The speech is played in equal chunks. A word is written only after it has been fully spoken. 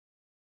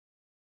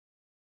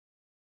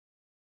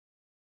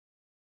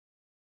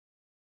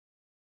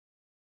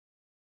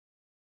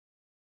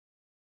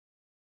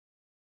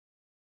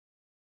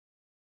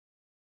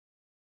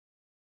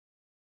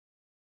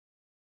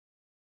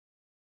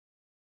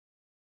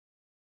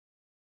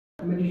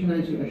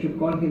Mathematician, I should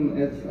call him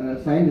as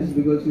a scientist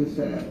because he's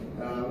a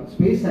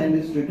space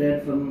scientist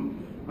retired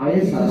from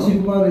ISR.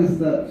 Shikumar is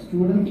the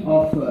student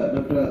of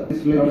Dr.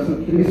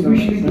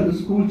 Especially to the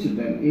school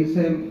children. He's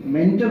a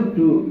mentor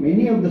to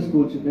many of the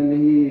school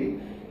children.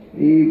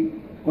 He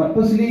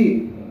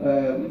purposely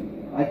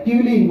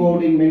actively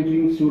involved in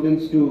mentoring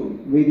students to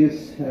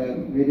various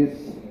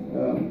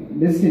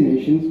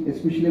destinations.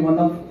 Especially one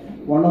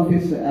of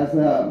his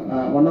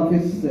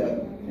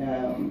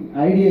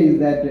idea is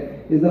that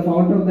is the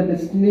founder of the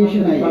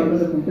destination idea.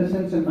 The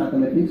quintessence in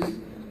mathematics.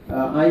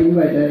 I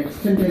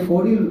extend a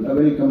cordial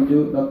welcome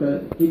to Dr.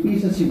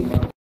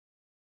 DrTPS.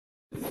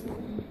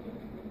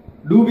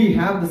 Do we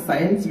have the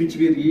science which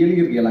we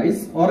really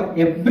realize, or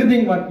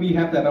everything what we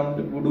have around,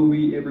 do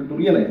we able to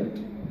realize it?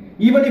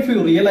 Even if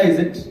you realize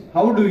it,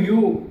 how do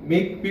you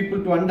make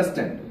people to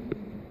understand?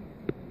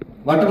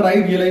 Whatever I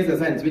realize as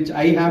science, which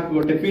I have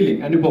got a feeling,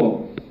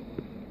 anubhavam.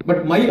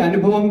 But my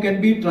anubhavam can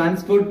be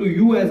transferred to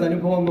you as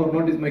anubhavam or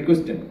not is my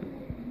question.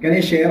 Can I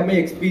share my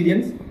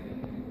experience?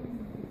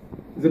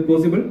 Is it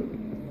possible?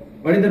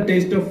 What is the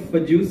taste of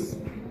juice?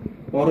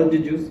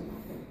 Orange juice.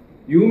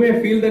 You may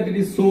feel that it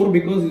is sour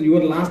because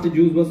your last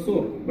juice was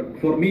sour. But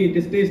for me it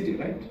is tasty,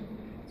 right?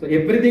 So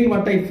everything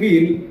what I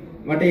feel,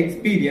 what I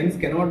experience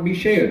cannot be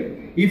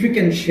shared. If you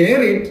can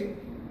share it,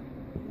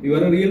 you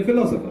are a real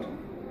philosopher.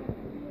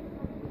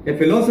 A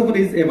philosopher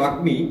is a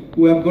Vakmi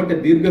who have got a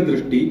Dirgha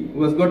Drishti,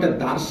 who has got a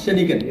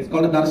Darshanikan, he is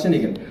called a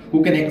Darshanikan,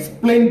 who can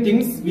explain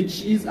things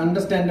which is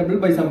understandable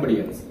by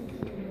somebody else.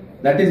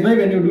 That is why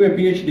when you do a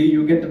PhD,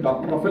 you get a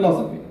doctor of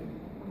philosophy.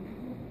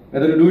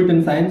 Whether you do it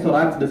in science or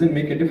arts doesn't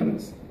make a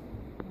difference.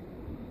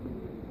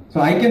 So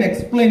I can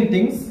explain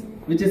things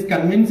which is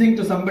convincing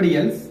to somebody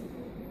else,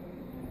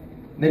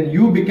 then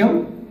you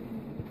become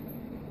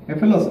a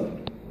philosopher.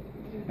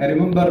 I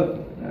remember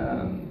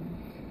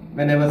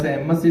when I was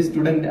an MSc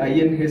student, I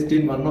enhanced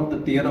one of the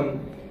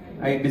theorem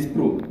I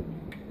disproved.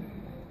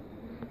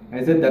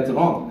 I said that's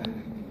wrong.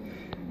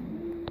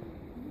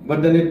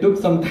 But then it took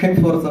some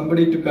time for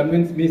somebody to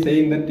convince me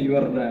saying that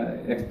your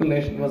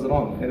explanation was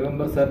wrong. I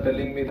remember sir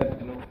telling me that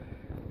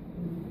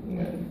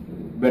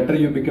better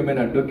you become an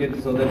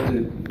advocate so that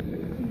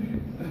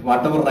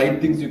whatever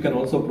right things you can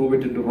also prove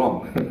it into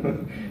wrong.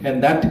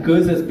 And that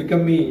curse has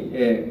become me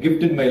a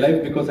gift in my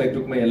life because I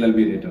took my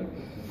LLB later.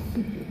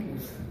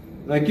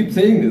 So I keep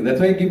saying this, that's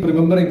why I keep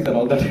remembering sir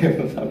all the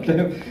time.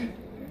 Sometimes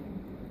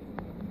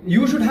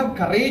you should have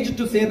courage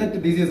to say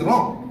that this is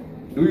wrong.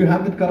 Do you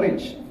have that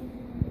courage?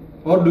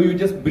 Or do you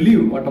just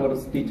believe whatever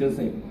teachers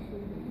say?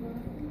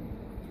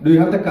 Do you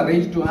have the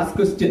courage to ask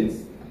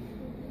questions?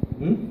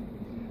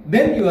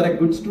 Then you are a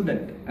good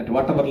student at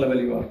whatever level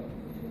you are.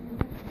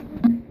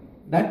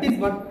 That is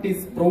what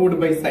is proved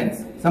by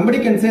science. Somebody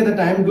can say that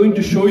I am going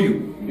to show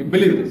you. You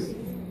believe this.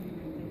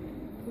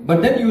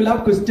 But then you will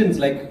have questions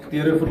like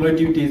theory of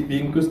relativity is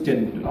being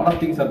questioned. A lot of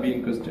things are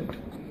being questioned.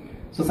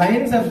 So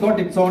science has got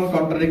its own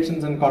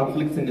contradictions and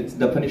conflicts in its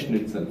definition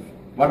itself.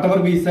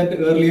 Whatever we said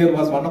earlier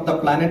was one of the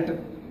planet.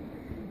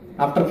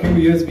 After a few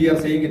years we are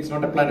saying it's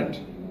not a planet.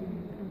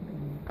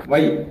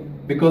 Why?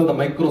 Because the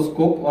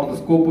microscope or the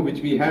scope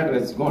which we had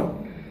has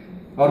gone.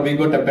 Or we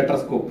got a better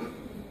scope.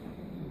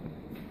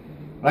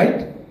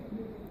 Right?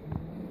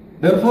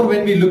 Therefore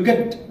when we look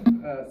at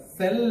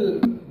cell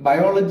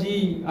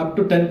biology up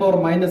to 10 power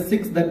minus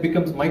 6, that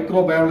becomes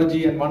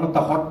microbiology, and one of the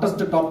hottest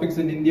topics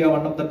in India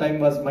one of the time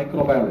was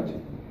microbiology.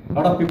 A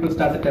lot of people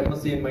started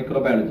MSc in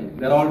microbiology.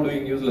 They are all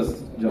doing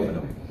useless job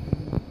now.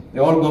 They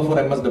all go for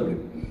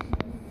MSW.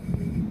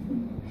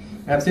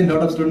 I have seen a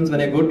lot of students when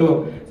I go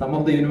to some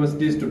of the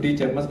universities to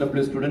teach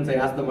MSW students, I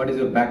ask them what is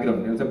your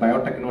background. They will say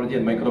biotechnology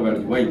and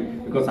microbiology. Why?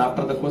 Because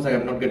after the course I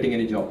am not getting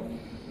any job.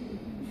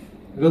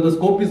 Because the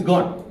scope is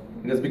gone.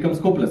 It has become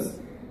scopeless.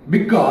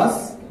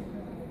 Because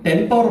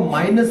 10 power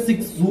minus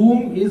 6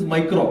 zoom is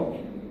micro.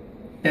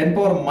 10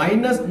 power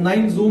minus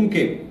 9 zoom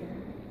came.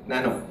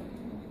 Nano.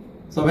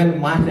 So when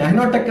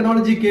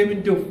nanotechnology came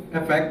into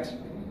effect,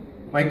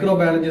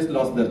 microbiologists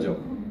lost their job.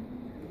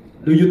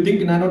 Do you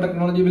think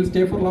nanotechnology will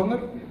stay for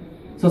longer?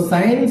 So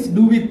science,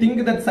 do we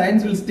think that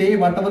science will stay,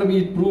 whatever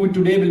we prove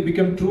today will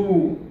become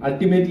true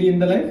ultimately in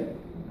the life?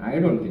 I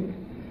don't think.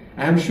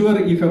 I am sure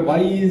if a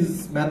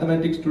wise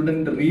mathematics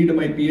student read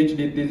my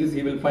PhD thesis,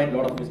 he will find a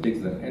lot of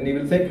mistakes there. And he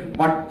will say,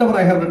 whatever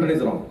I have written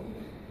is wrong.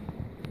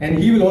 And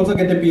he will also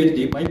get a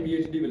PhD. My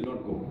PhD will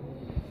not go.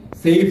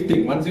 Safe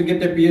thing. Once you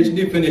get a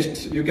PhD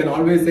finished, you can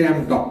always say, I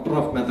am doctor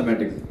of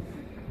mathematics.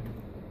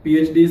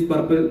 PhD is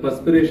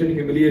perspiration,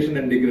 humiliation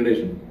and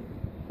degradation.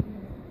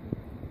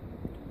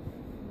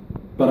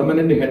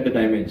 Permanent head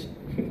damage.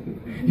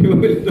 you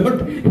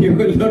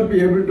will not be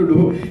able to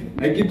do.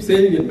 I keep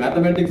saying in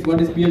mathematics,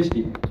 what is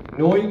PhD?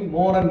 Knowing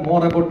more and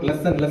more about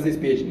less and less is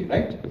PhD,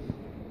 right?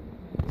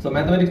 So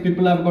mathematics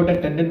people have got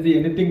a tendency,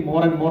 anything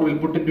more and more will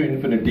put into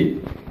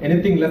infinity,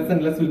 anything less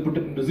and less will put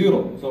it into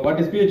zero. So what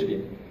is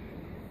PhD?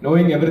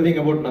 Knowing everything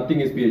about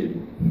nothing is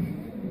PhD.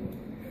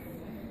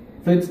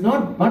 So it's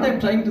not, what I'm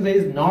trying to say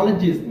is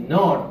knowledge is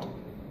not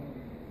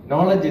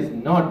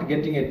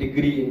getting a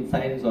degree in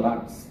science or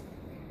arts.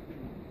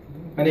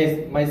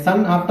 When my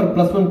son after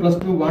 +1,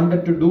 +2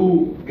 wanted to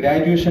do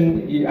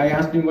graduation, I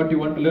asked him what you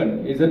want to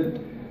learn. He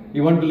said,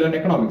 you want to learn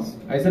economics.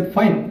 I said,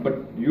 fine, but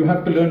you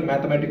have to learn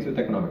mathematics with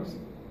economics.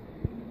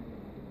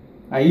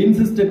 I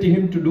insisted to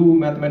him to do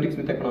mathematics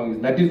with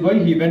economics. That is why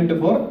he went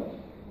for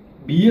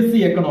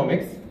BSc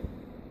economics,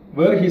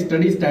 where he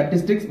studies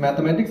statistics,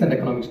 mathematics and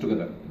economics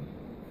together.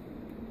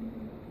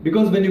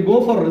 Because when you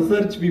go for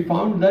research, we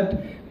found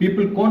that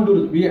people can't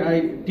do this. I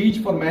teach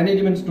for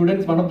management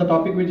students, one of the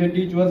topic which I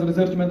teach was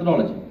research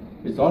methodology.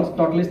 It's all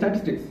totally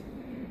statistics.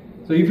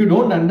 So if you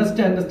don't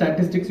understand the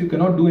statistics, you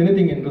cannot do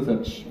anything in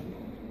research.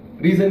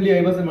 Recently,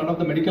 I was in one of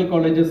the medical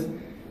colleges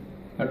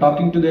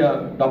talking to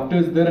the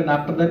doctors there, and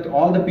after that,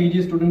 all the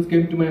PG students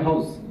came to my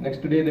house.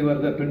 Next day, there were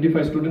the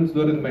 25 students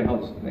were in my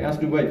house. I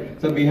asked me why.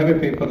 Sir, we have a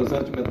paper,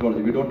 research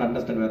methodology. We don't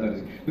understand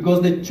mathematics.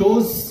 Because they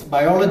chose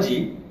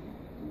biology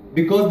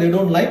because they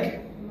don't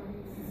like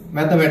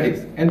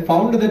mathematics, and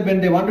found that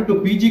when they wanted to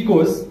PG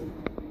course,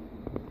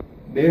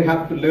 they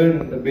have to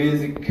learn the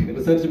basic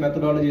research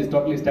methodology is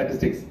totally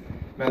statistics,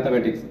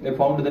 mathematics. They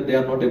found that they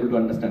are not able to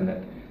understand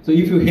that. So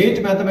if you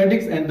hate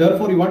mathematics and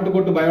therefore you want to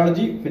go to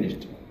biology,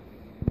 finished.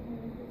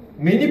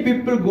 Many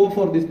people go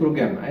for this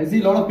program. I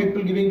see a lot of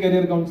people giving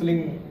career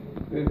counseling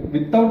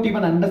without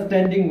even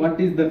understanding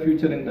what is the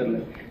future in their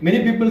life.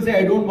 Many people say,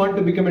 I don't want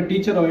to become a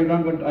teacher, or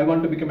I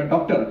want to become a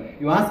doctor.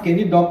 You ask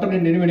any doctor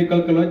in any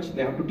medical college,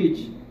 they have to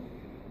teach.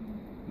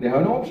 They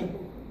have no option.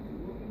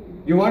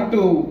 You want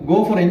to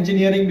go for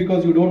engineering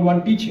because you don't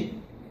want teaching.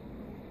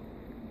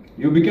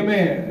 You become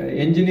an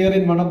engineer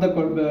in one of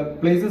the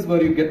places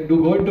where you get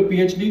to go into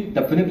PhD,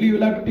 definitely you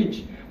will have to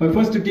teach. My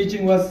first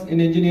teaching was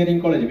in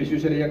engineering college,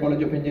 Vishwesvaraya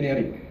College of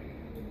Engineering,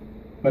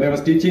 where I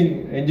was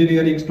teaching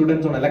engineering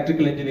students on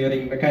electrical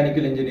engineering,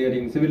 mechanical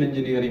engineering, civil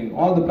engineering,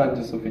 all the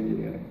branches of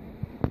engineering.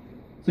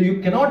 So you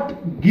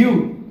cannot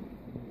give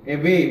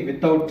away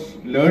without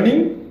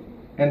learning,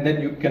 and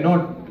then you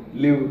cannot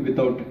live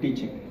without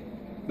teaching.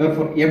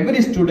 Therefore,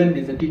 every student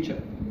is a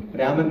teacher.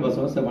 Raman was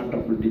also a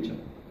wonderful teacher.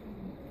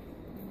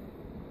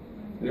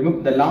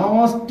 Remember, the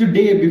last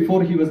day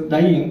before he was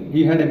dying,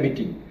 he had a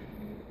meeting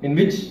in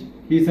which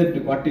he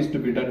said what is to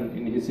be done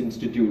in his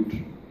institute.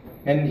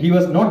 And he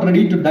was not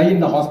ready to die in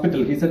the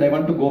hospital. He said, I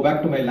want to go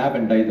back to my lab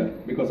and die there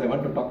because I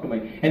want to talk to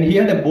my... And he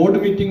had a board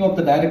meeting of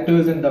the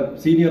directors and the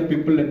senior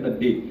people in the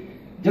day.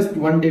 Just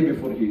one day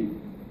before he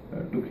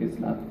took his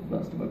last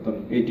birth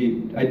on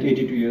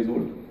 82 years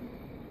old,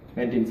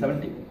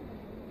 1970.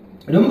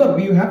 Remember,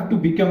 you have to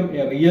become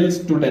a real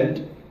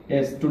student,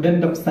 a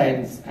student of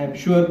science. I am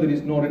sure there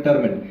is no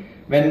retirement.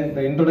 When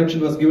the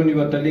introduction was given, you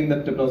were telling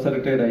that the professor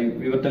retired.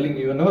 We were telling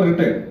you are never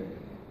retired.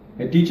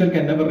 A teacher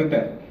can never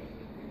retire.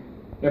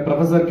 A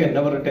professor can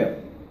never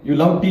retire. You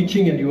love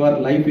teaching and your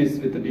life is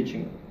with the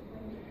teaching.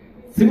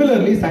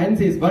 Similarly, science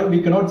is one.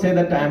 We cannot say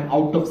that I am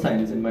out of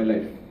science in my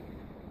life.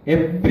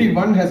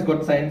 Everyone has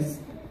got science.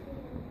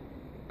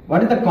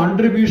 What is the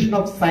contribution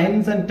of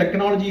science and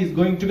technology is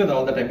going together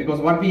all the time, because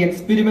what we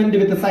experiment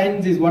with the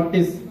science is what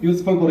is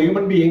useful for a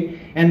human being,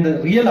 and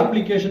the real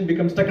application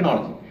becomes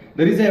technology.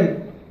 There is a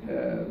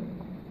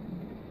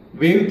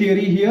wave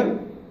theory here,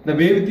 the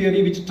wave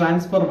theory which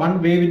transfer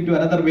one wave into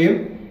another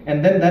wave,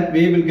 and then that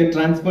wave will get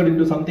transferred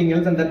into something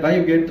else, and that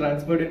wave get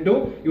transferred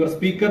into your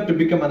speaker to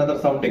become another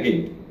sound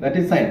again. That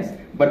is science.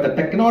 But the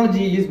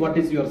technology is what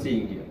is you are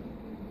seeing here.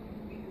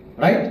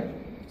 Right?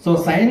 So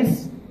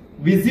science,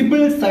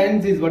 visible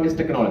science is what is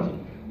technology.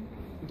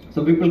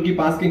 So people keep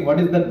asking, what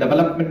is the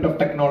development of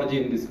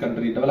technology in this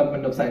country,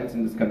 development of science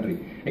in this country?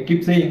 I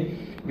keep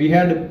saying, we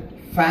had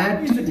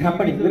fact is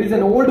happening. There is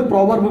an old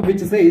proverb which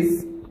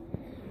says,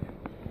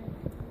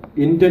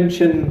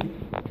 intention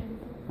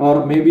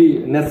or maybe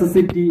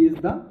necessity is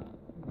the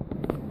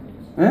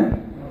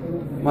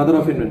mother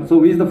of invention. So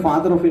who is the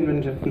father of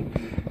invention?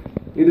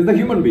 It is the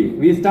human being.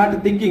 We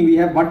start thinking we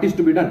have what is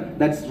to be done.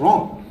 That's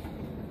wrong.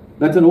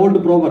 That's an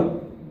old proverb.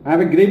 I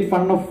have a great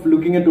fun of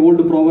looking at old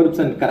proverbs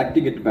and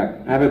correcting it back.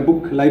 I have a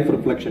book, Life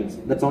Reflections,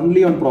 that's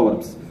only on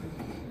proverbs.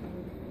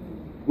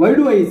 Why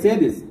do I say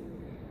this?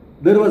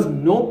 There was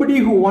nobody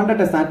who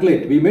wanted a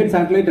satellite. We made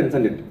satellite and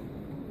sent it.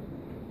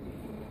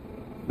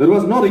 There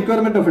was no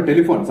requirement of a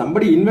telephone.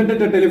 Somebody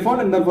invented a telephone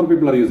and therefore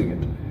people are using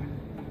it.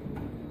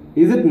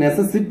 Is it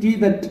necessity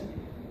that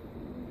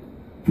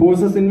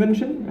forces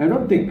invention? I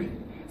don't think.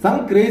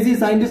 Some crazy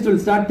scientist will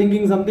start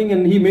thinking something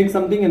and he makes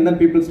something and then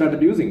people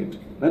started using it.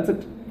 That's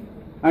it.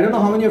 I don't know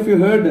how many of you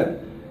heard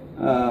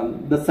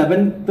the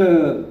seventh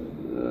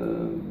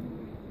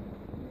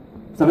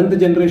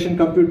generation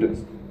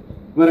computers,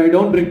 where I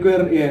don't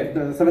require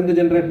the seventh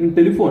generation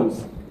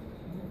telephones.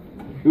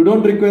 You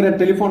don't require a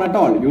telephone at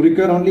all. You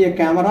require only a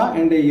camera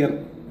and a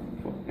ear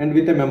and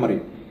with a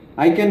memory.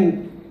 I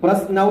can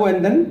press now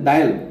and then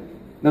dial.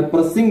 The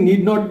pressing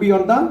need not be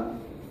on the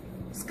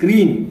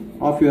screen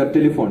of your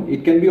telephone.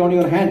 It can be on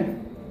your hand.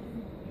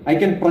 I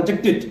can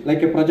project it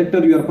like a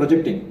projector you are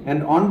projecting,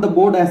 and on the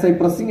board as I am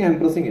pressing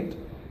it.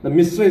 The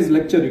Mistre's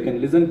lecture, you can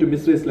listen to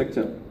Mistre's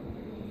lecture.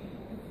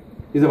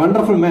 He's a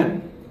wonderful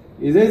man.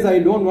 He says,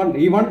 he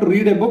want to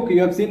read a book.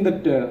 You have seen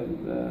that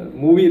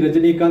movie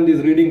Rajinikanth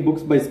is reading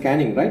books by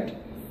scanning, right?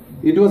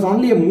 It was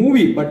only a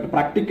movie, but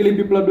practically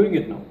people are doing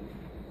it now.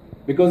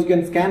 Because you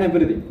can scan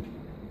everything.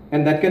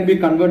 And that can be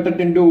converted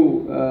into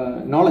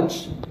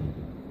knowledge.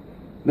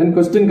 Then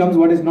question comes,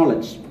 what is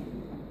knowledge?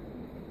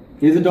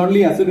 Is it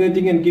only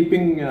assimilating and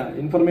keeping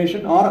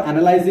information, or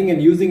analyzing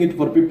and using it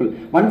for people?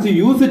 Once you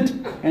use it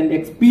and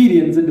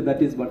experience it,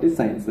 that is what is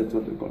science. That's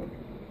what we call it.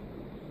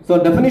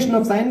 So definition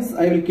of science,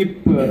 I will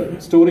keep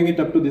storing it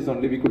up to this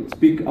only. We could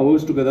speak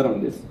hours together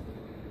on this.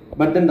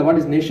 But then what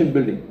is nation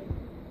building?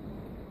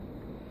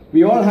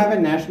 We all have a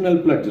national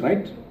pledge,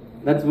 right?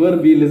 That's where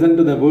we listen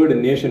to the word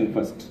nation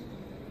first.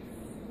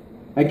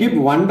 I keep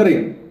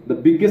wondering the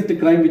biggest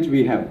crime which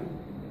we have.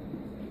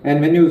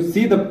 And when you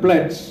see the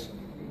pledge,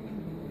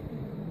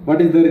 what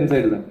is there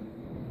inside that?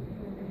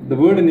 The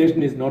word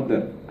nation is not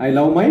there. I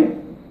love my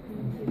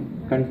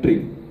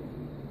country.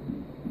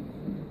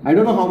 I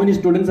don't know how many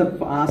students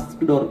have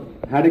asked or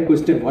had a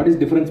question, what is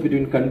the difference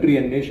between country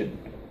and nation?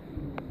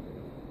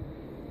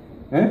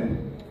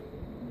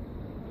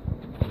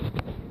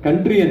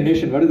 Country and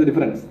nation, what is the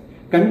difference?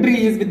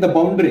 Country is with the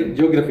boundary,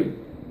 geography.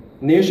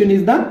 Nation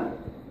is the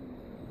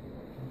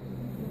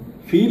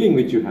feeling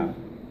which you have.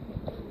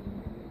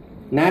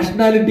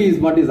 Nationality is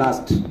what is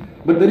asked.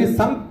 But there is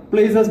some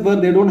places where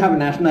they don't have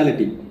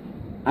nationality.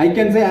 I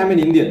can say I am an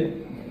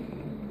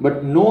Indian,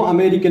 but no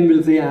American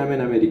will say I am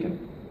an American.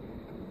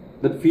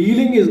 That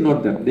feeling is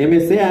not there. They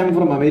may say I am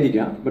from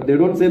America, but they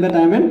don't say that I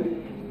am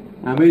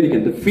an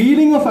American. The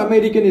feeling of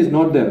American is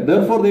not there.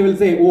 Therefore they will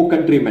say, oh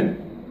countrymen.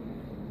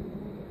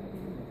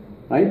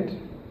 Right?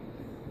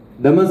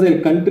 They must say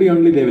country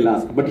only they will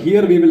ask. But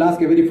here we will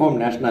ask every form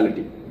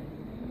nationality.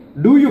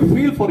 Do you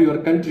feel for your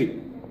country?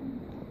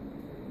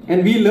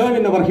 And we learn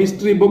in our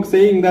history book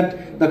saying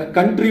that the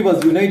country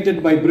was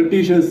united by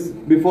Britishers.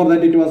 Before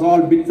that it was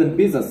all bits and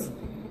pieces.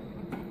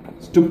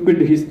 Stupid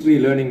history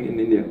learning in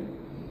India.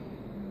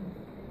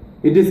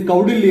 It is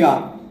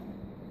Kaudilya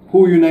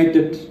who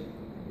united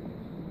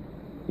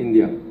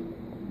India.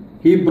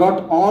 He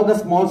brought all the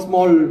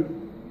small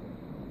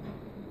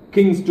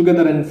kings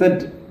together and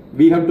said,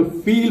 we have to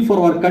feel for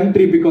our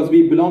country because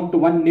we belong to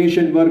one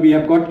nation where we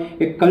have got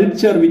a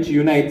culture which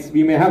unites.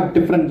 We may have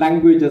different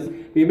languages.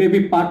 We may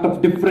be part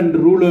of different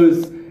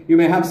rulers. You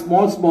may have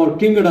small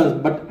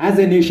kingdoms, but as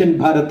a nation,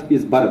 Bharat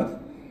is Bharat.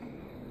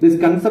 This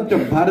concept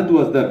of Bharat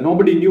was there.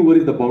 Nobody knew where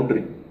is the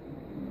boundary.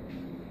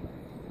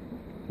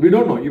 We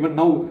don't know. Even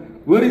now,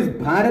 where is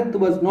Bharat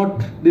was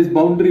not this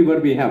boundary where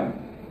we have.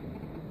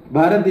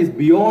 Bharat is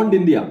beyond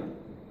India.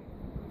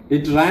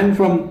 It ran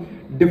from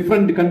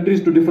different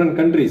countries to different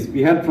countries.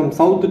 We had from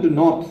south to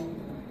north,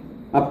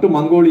 up to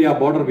Mongolia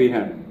border we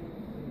had.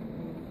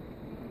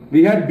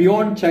 We had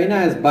beyond China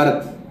as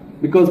Bharat.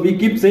 Because we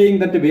keep saying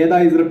that the Veda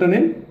is written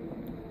in,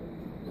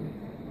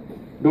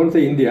 don't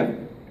say India,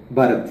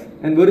 Bharat.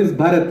 And where is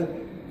Bharat?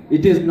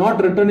 It is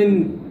not written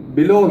in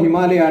below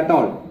Himalaya at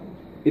all.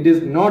 It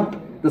is not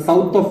the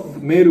south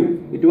of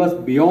Meru. It was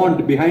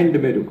beyond,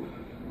 behind Meru.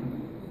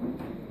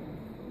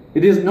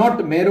 It is not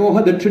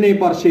Meroha Dakshine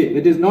Parshe.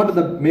 It is not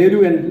the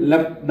Meru and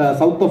left the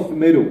south of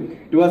Meru.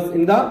 It was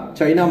in the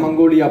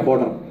China-Mongolia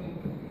border.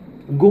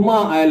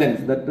 Guma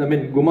Islands,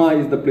 Guma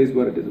is the place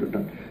where it is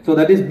written. So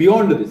that is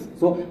beyond this.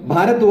 So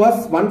Bharat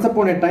was, once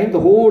upon a time, the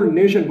whole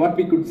nation, what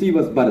we could see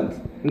was Bharat.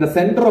 In the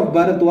center of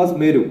Bharat was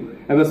Meru.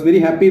 I was very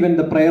happy when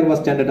the prayer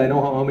was chanted. I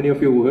know how many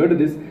of you heard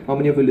this, how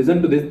many of you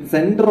listened to this. The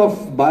center of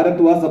Bharat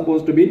was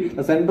supposed to be,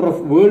 the center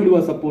of world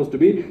was supposed to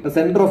be, the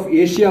center of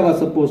Asia was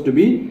supposed to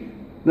be,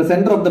 the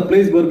center of the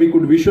place where we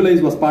could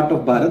visualize was part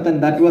of Bharat,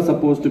 and that was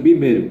supposed to be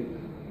Meru,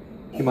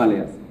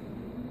 Himalayas,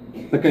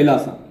 the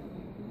Kailasa.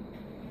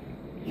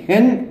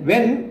 And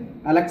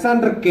when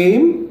Alexander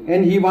came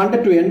and he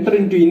wanted to enter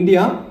into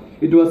India,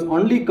 it was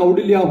only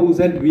Kaudilya who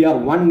said, we are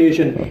one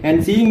nation.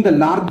 And seeing the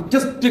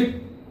largest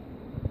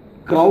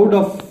crowd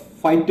of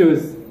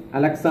fighters,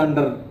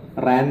 Alexander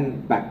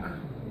ran back.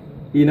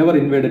 He never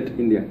invaded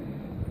India.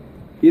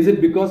 Is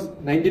it because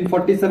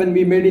 1947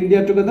 we made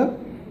India together?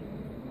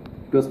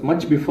 It was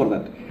much before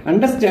that.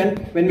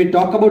 Understand, when we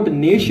talk about a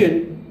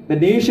nation, the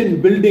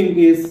nation building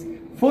is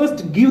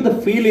first give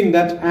the feeling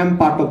that I am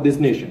part of this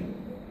nation.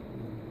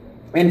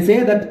 And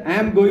say that I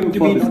am going to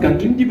be this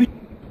country.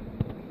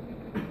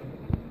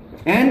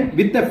 And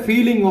with the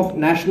feeling of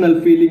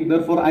national feeling,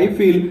 therefore I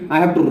feel I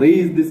have to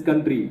raise this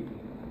country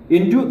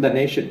into the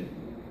nation.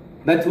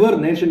 That's where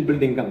nation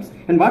building comes.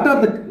 And what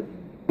are the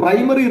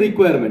primary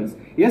requirements?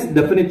 Yes,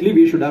 definitely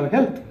we should have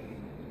health.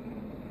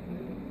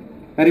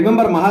 I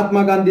remember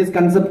Mahatma Gandhi's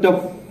concept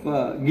of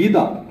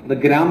Gita, the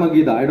Grama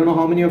Gita. I don't know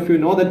how many of you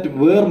know that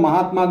where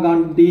Mahatma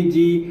Gandhi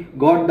ji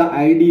got the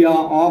idea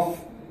of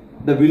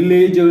the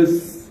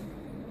villagers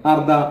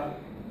or the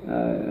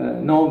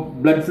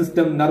blood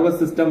system, nervous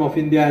system of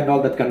India and all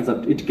that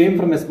concept. It came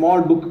from a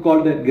small book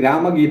called the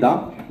Grama Gita,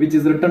 which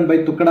is written by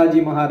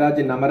Tukadaji Maharaj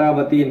in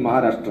Amaravati in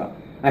Maharashtra.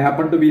 I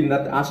happened to be in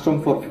that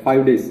ashram for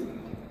 5 days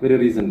very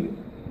recently.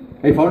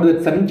 I found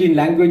that 17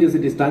 languages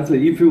it is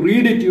translated. If you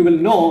read it, you will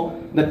know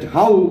that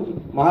how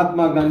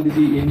Mahatma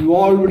Gandhiji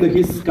involved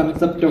his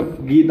concept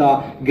of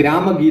Gita,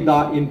 Grama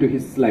Gita into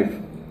his life.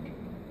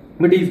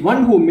 But he is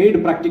one who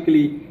made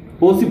practically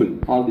possible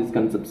all these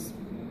concepts.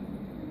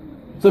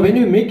 So when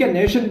you make a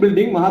nation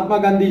building, Mahatma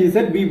Gandhiji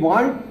said, we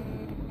want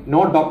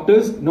no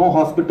doctors, no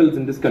hospitals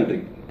in this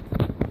country.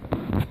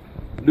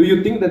 Do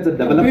you think that's a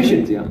development?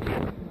 Patience, yeah.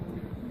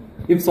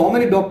 If so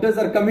many doctors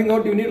are coming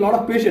out, you need a lot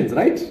of patience,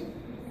 right?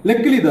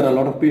 Luckily, there are a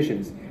lot of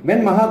patients.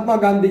 When Mahatma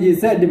Gandhiji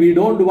said, we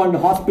don't want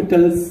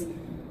hospitals,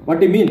 what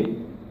do you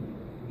mean?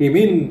 He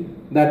means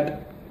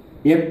that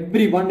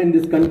everyone in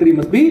this country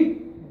must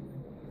be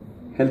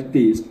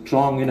healthy,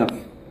 strong enough.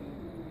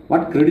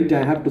 What credit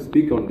I have to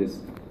speak on this?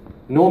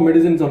 No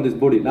medicines on this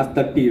body, last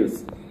 30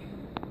 years.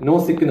 No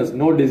sickness,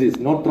 no disease,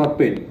 no throat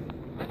pain,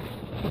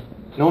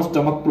 no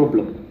stomach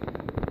problem.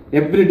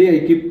 Every day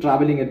I keep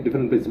traveling at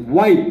different places.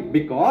 Why?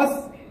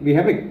 Because we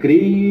have a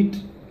great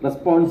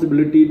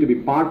responsibility to be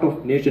part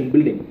of nation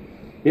building.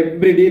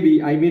 Every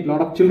day I meet a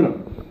lot of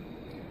children.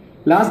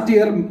 Last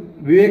year,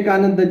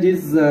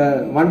 Vivekanandaji's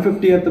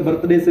 150th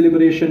birthday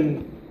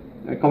celebration,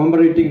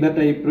 commemorating that,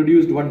 I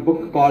produced one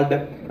book called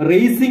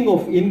Raising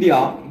of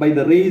India by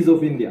the Rays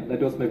of India.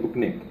 That was my book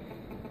name.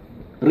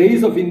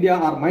 Rays of India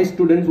are my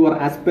students who are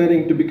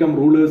aspiring to become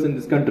rulers in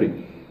this country.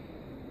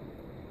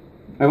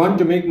 I want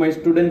to make my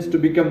students to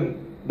become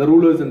the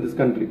rulers in this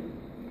country.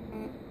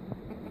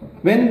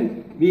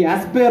 When we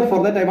aspire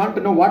for that, I want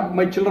to know what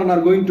my children are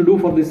going to do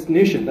for this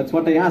nation. That's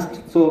what I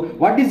asked. So,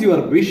 what is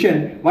your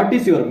vision? What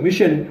is your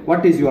mission?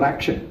 What is your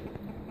action?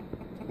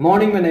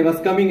 Morning when I was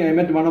coming, I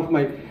met one of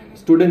my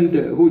students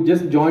who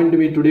just joined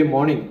me today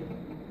morning,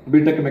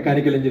 BTech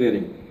Mechanical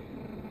Engineering.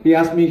 He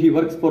asked me, he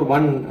works for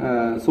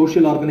one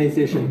social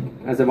organization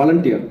as a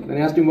volunteer. Then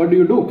I asked him, what do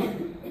you do?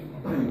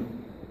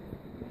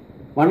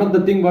 One of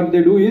the things what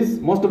they do is,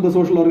 most of the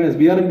social organizations,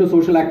 we are into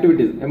social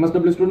activities.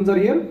 MSW students are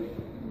here?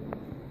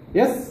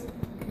 Yes?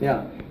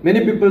 Yeah.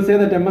 Many people say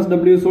that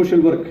MSW is social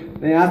work.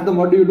 I ask them,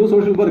 what do you do?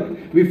 Social work.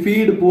 We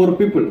feed poor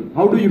people.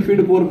 How do you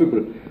feed poor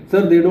people?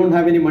 Sir, they don't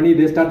have any money,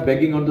 they start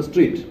begging on the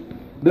street.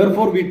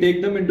 Therefore, we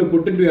take them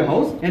put into a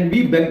house and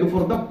we beg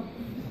for them.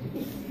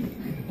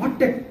 What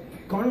a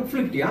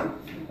conflict, yeah?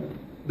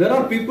 There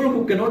are people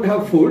who cannot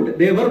have food,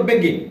 they were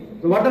begging.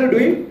 So what are you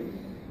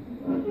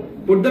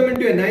doing? Put them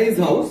into a nice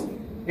house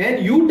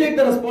and you take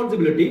the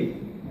responsibility.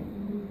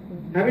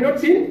 Have you not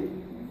seen?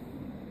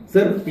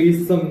 Sir,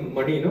 please some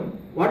money, no?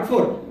 What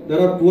for? There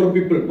are poor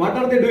people. What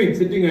are they doing?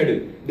 Sitting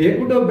idle. They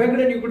could have begged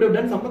and you could have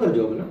done some other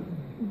job, no?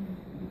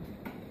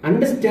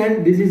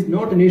 Understand, this is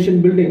not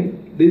nation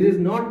building. This is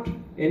not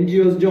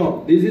NGO's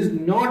job. This is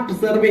not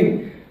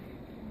serving.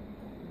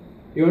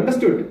 You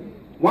understood?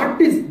 What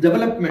is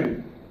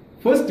development?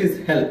 First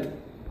is health.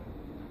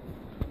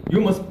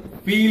 You must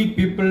feel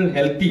people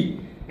healthy.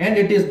 And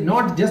it is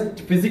not just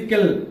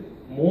physical.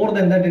 More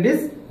than that, it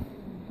is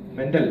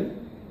mental.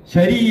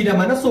 Sharira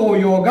manaso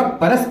yoga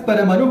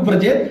paraspara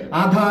manuvrajet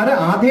adhara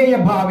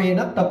adheya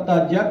bhavena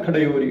taptajya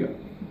khadayoriga.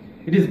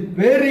 It is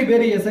very,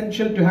 very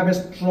essential to have a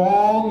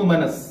strong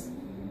manas.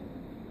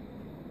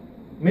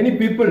 Many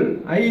people,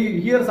 I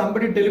hear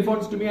somebody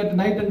telephones to me at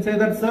night and say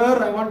that,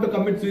 sir, I want to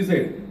commit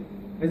suicide.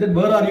 I said,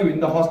 where are you? In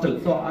the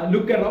hostel. So I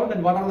look around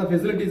and what are the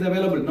facilities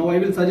available? Now I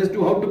will suggest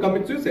you how to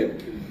commit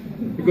suicide.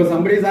 Because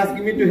somebody is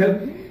asking me to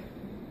help.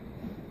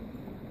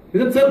 He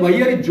said, sir, why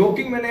are you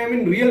joking when I am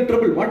in real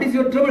trouble? What is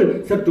your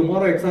trouble? Sir,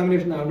 tomorrow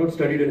examination I have not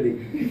studied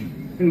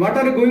anything. And what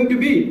are you going to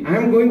be? I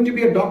am going to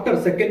be a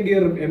doctor, second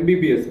year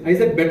MBBS. I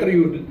said, better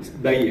you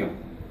die here.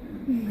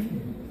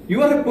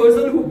 You are a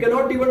person who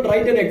cannot even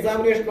write an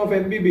examination of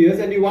MBBS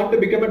and you want to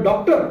become a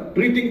doctor,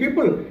 treating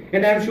people.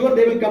 And I am sure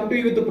they will come to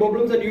you with the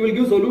problems and you will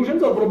give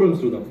solutions or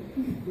problems to them.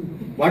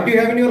 What you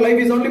have in your life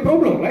is only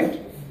problem, right?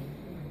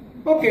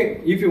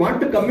 Okay, if you want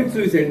to commit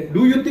suicide,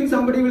 do you think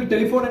somebody will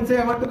telephone and say,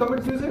 I want to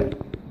commit suicide?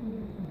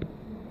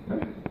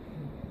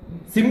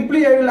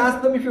 Simply, I will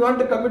ask them, if you want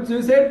to commit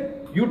suicide,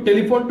 you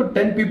telephone to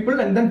 10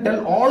 people and then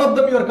tell all of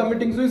them you are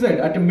committing suicide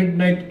at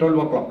midnight, 12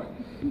 o'clock.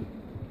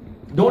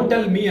 Don't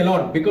tell me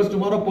alone, because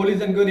tomorrow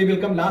police inquiry will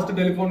come. Last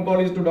telephone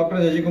call is to Dr.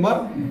 Shashi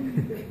Kumar.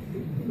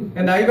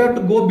 And I have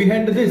to go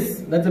behind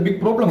this. That's a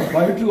big problem.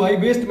 Why do I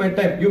waste my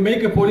time? You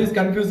make a police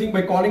confusing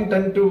by calling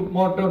 10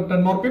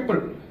 more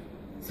people.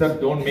 Sir,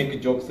 don't make a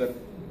joke, sir.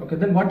 Okay,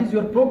 then what is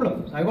your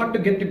problem? I want to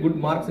get good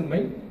marks in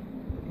my...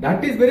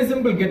 That is very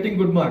simple, getting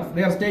good marks.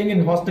 They are staying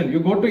in hostel.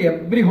 You go to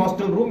every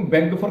hostel room,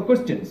 beg for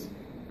questions.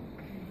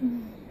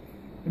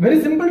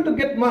 Very simple to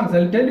get marks.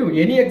 I'll tell you,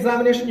 any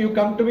examination you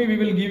come to me, we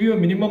will give you a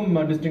minimum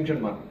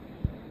distinction mark.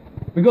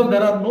 Because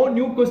there are no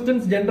new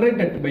questions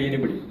generated by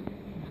anybody.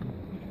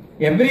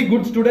 Every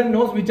good student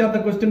knows which are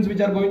the questions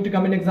which are going to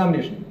come in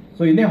examination.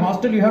 So in a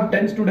hostel, you have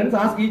 10 students.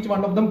 Ask each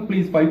one of them,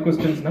 please, 5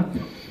 questions. Na?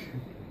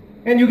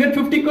 And you get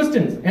 50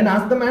 questions and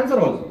ask them answer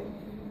also.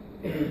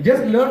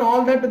 Just learn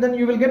all that, then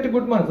you will get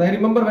good marks. I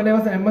remember when I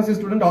was an MSc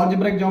student,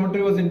 algebraic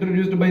geometry was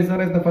introduced by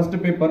sir as the first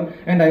paper,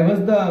 and I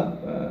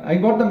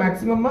got the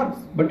maximum marks.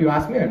 But you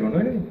ask me, I don't know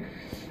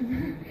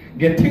anything.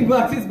 Getting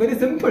marks is very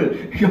simple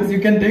because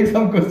you can take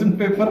some question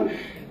paper.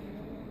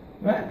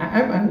 What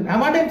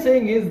I'm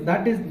saying is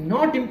that is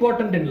not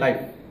important in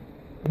life.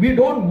 We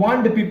don't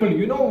want the people.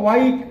 You know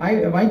why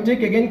I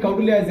take again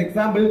Kautilya as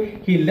example.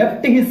 He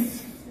left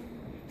his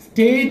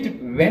state,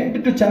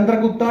 went to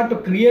Chandragupta to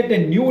create a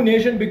new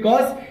nation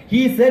because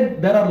he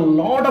said there are a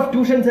lot of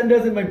tuition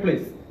centers in my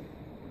place.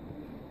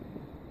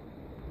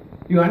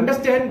 You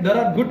understand, there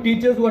are good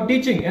teachers who are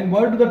teaching, and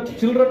what do the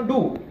children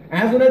do?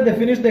 As soon as they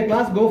finish their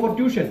class, go for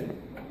tuition.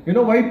 You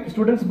know why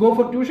students go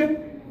for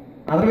tuition?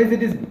 Otherwise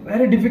it is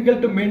very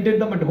difficult to maintain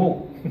them at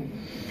home.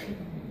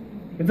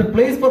 It's a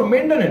place for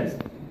maintenance.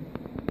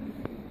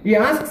 He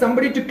asks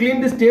somebody to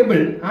clean this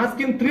table, ask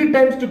him 3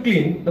 times to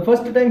clean. The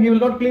first time he will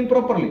not clean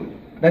properly.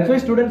 That's why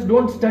students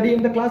don't study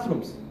in the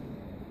classrooms.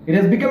 It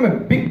has become a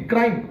big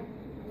crime.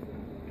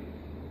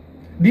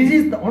 This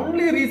is the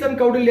only reason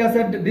Kautilya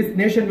said this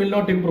nation will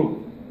not improve.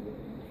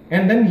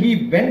 And then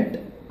he went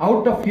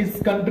out of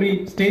his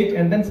country, state,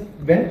 and then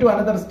went to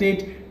another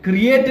state,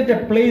 created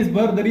a place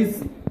where there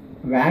is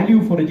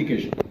value for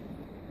education.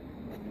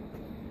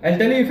 I'll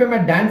tell you, if I'm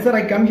a dancer,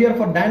 I come here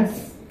for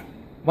dance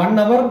 1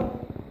 hour,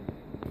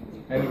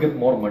 I will get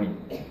more money.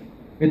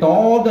 With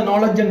all the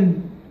knowledge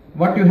and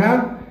what you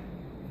have,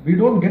 we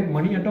don't get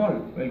money at all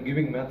while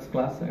giving maths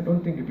class. I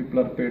don't think people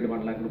are paid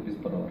 1 lakh rupees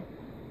per hour.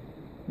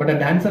 But a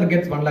dancer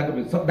gets 1 lakh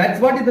rupees. So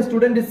that's what the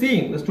student is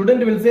seeing. The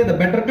student will say the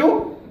better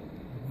to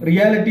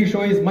reality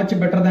show is much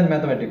better than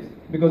mathematics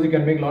because you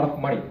can make a lot of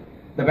money.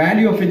 The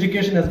value of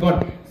education has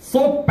gone.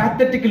 So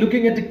pathetic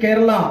looking at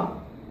Kerala.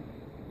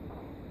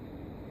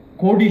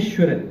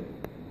 Kodishwaran.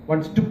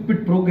 One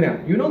stupid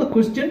program. You know the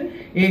question?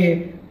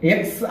 A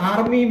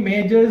ex-army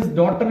major's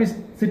daughter is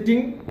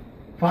sitting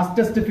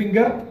fastest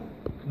finger,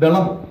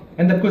 Dalam.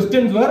 And the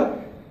questions were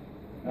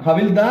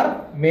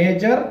Havildar,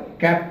 Major,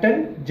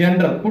 Captain,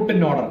 General. Put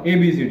in order. A,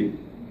 B, C, D.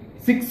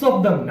 6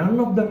 of them. None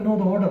of them know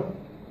the order.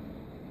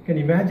 Can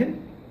you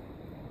imagine?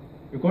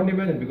 You can't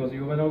imagine because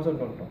you will also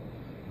don't know.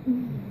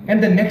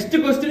 And the next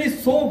question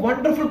is so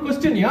wonderful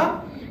question,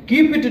 yeah?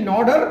 Keep it in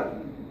order.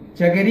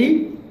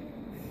 Chagari,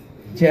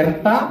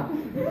 Cherta,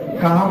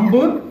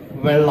 Kambu,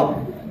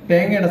 Vellam.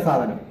 Tengada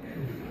sadhanam.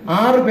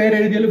 6 പേര്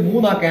എഴുതിയാൽ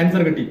 3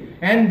 answer കിട്ടി.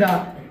 And the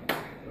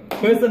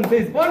person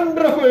says,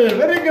 wonderful,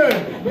 very good.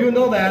 You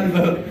know the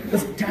answer. The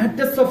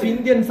status of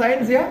Indian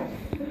science, yeah?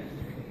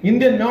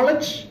 Indian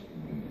knowledge.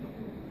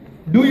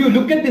 Do you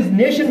look at this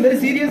nation very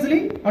seriously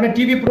on a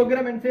TV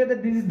program and say that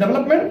this is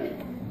development?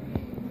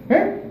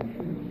 Eh?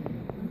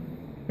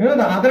 You know,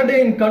 the other day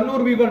in Kannur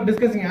we were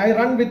discussing, I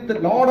run with a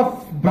lot of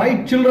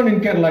bright children in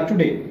Kerala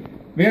today.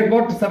 We have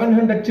got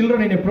 700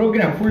 children in a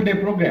program, full day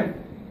program.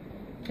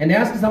 And I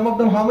asked some of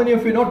them, how many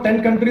of you know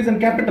 10 countries and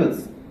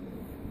capitals?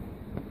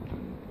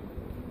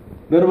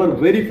 There were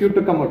very few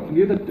to come out.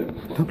 Give that.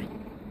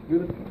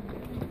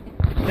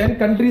 10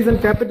 countries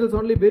and capitals,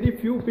 only very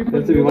few people.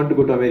 Let's say we want to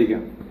go to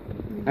America.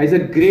 I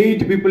said,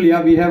 great people,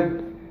 yeah, we have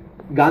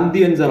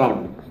Gandhians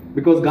around.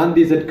 Because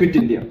Gandhi said, quit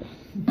India.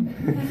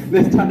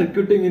 They started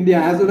quitting India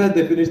as soon as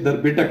they finished their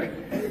BTech.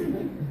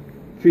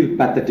 Feel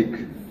pathetic.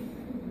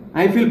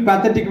 I feel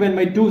pathetic when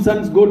my 2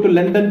 sons go to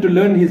London to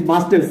learn his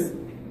masters.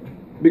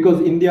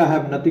 Because India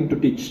have nothing to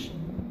teach.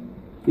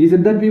 Is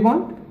it that we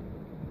want?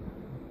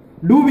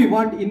 Do we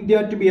want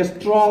India to be a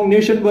strong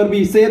nation where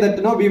we say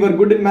that no, we were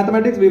good in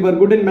mathematics, we were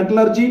good in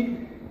metallurgy,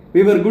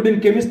 we were good in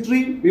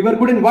chemistry, we were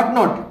good in what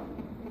not?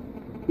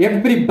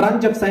 Every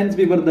branch of science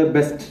we were the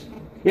best.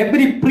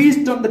 Every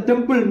priest on the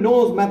temple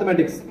knows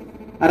mathematics,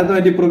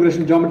 arithmetic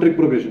progression, geometric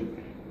progression.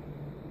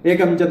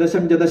 Ekam cha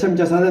dasham cha dasham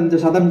cha sadam cha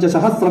sadam cha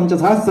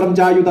sahasram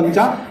cha ayudam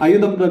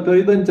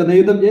cha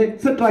nayudam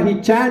etc.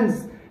 He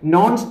chants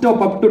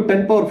non-stop up to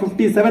 10 power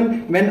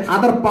 57 when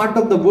other part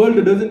of the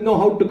world doesn't know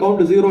how to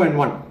count 0 and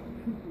 1.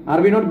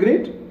 Are we not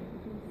great?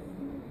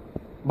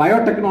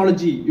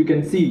 Biotechnology, you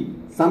can see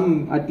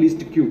some at least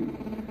Q.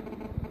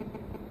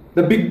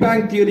 The Big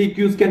Bang Theory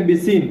Qs can be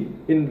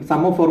seen in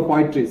some of our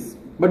poetries,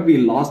 but we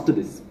lost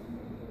this.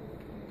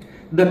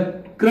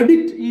 The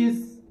credit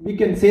is, we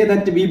can say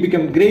that we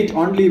become great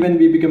only when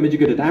we become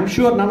educated. I am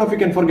sure none of you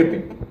can forget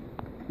me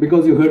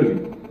because you heard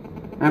me.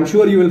 I am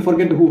sure you will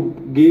forget who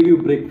gave you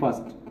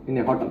breakfast in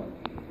a hotel.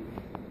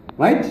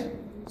 Right?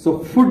 So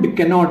food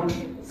cannot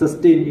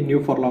sustain in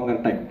you for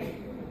longer time.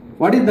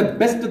 What is the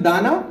best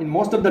dana? In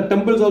most of the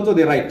temples also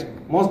they write.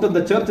 Most of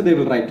the church they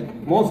will write.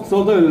 Mosques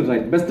also will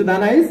write. Best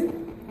dana is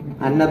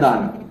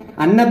Annadana.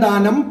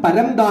 Annadanam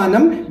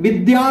paramdanam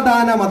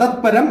vidyadanam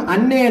adatparam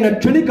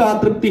annena chunika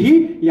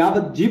triptihi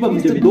yavat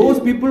jivam. Those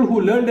people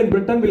who learned in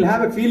Britain will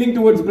have a feeling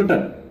towards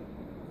Britain.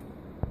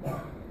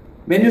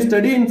 When you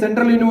study in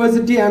Central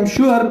University, I am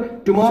sure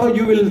tomorrow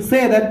you will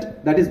say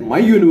that that is my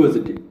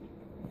university.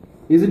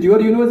 Is it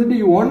your university?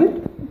 You own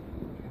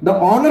it? The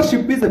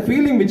ownership is a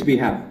feeling which we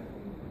have.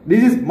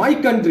 This is my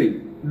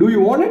country. Do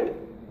you own it?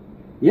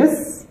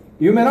 Yes.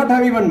 You may not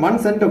have even 1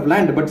 cent of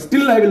land, but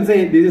still I will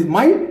say this is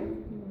my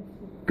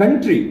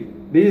country.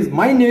 This is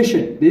my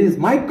nation. This is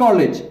my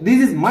college.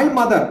 This is my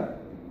mother.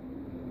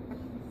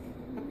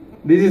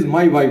 This is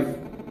my wife.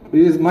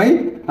 This is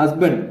my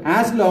husband.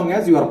 As long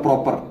as you are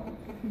proper.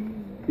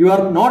 You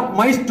are not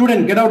my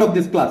student. Get out of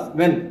this class.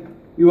 When?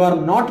 you are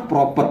not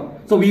proper.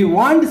 So we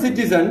want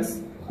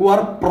citizens who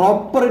are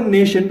proper in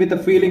nation with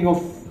a feeling of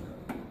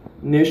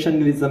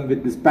nationalism,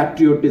 with this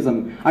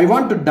patriotism. I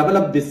want to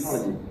develop this.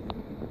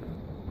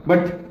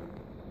 But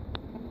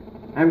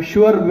I'm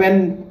sure when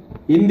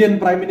Indian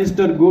Prime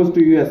Minister goes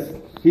to US,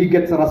 he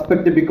gets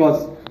respect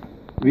because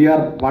we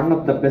are one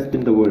of the best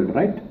in the world,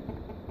 right?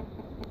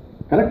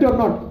 Correct or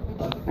not?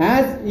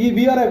 As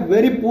we are a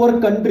very poor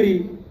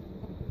country,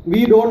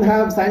 we don't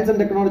have science and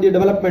technology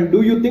development.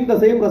 Do you think the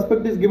same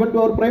respect is given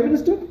to our Prime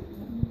Minister?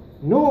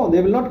 No,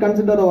 they will not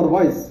consider our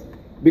voice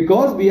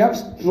because we have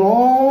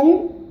strong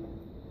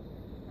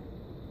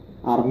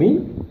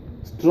army,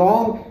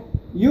 strong.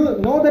 You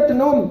know that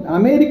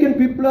American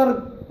people are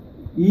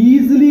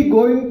easily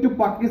going to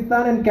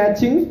Pakistan and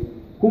catching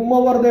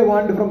whomever they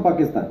want from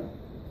Pakistan.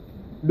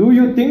 Do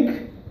you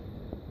think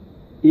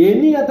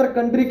any other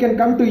country can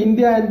come to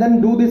India and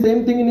then do the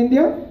same thing in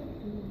India?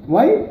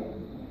 Why?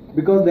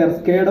 Because they are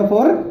scared of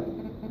our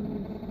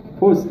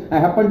force. I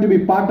happen to be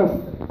part of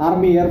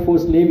Army, Air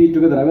Force, Navy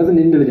together. I was in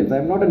intelligence. I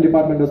am not in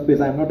Department of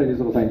Space. I am not an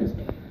ISRO scientist.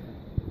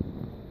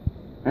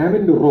 I am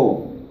into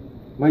RAW.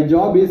 My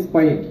job is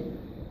spying.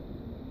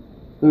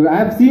 So I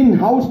have seen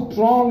how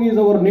strong is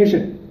our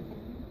nation.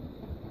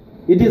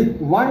 It is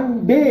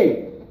one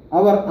day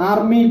our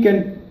army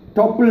can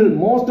topple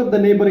most of the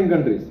neighboring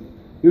countries.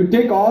 You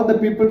take all the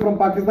people from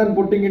Pakistan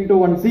putting into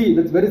one sea.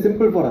 That's very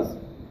simple for us.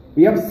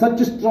 We have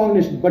such a strong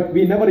nation, but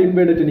we never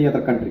invaded any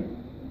other country.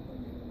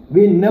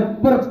 We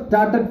never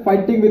started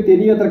fighting with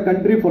any other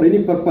country for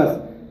any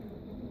purpose.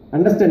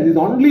 Understand, this is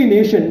the only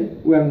nation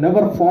who have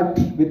never fought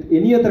with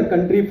any other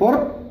country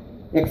for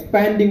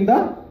expanding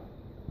the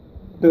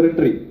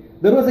territory.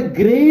 There was a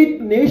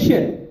great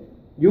nation,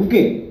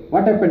 UK.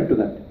 What happened to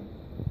that?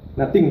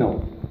 Nothing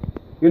now.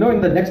 You know, in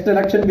the next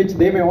election, which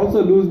they may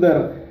also lose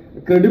their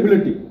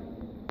credibility.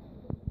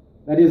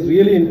 That is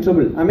really in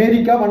trouble.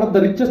 America, one of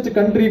the richest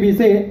country we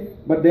say,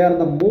 but they are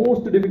the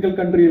most difficult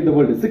country in the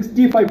world.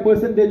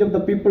 65% of the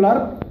people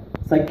are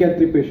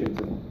psychiatry patients.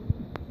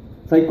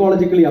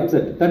 Psychologically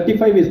upset.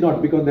 35 is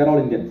not, because they are all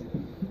Indians.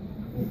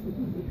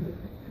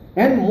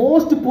 And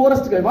most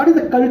poorest guy. What is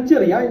the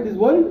culture in this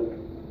world?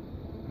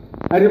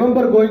 I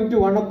remember going to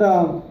one of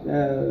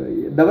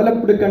the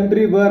developed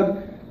country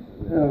where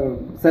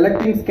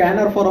selecting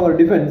scanner for our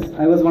defense.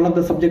 I was one of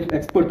the subject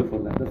expert for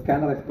that, the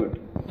scanner expert.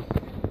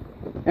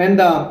 And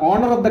the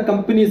owner of the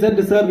company said,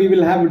 "Sir, we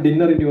will have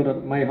dinner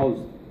in my house."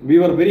 We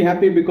were very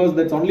happy because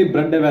that's only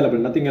bread available,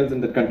 nothing else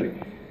in that country.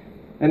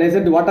 And I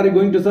said, "What are you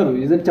going to serve?"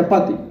 He said,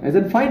 "Chapati." I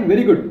said, "Fine,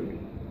 very good."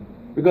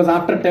 Because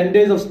after 10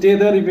 days of stay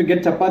there, if you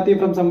get chapati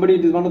from somebody,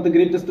 it is one of the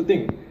greatest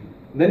thing.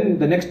 Then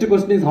the next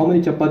question is, how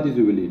many chapatis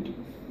you will eat?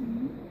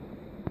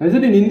 I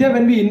said, in India,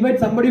 when we invite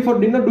somebody for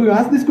dinner, do you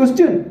ask this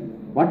question?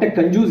 What a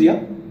conjuse, yeah?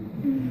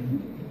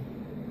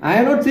 I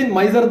have not seen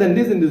miser than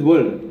this in this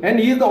world. And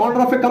he is the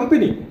owner of a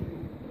company.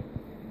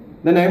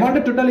 Then I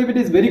wanted to tell, if it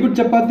is very good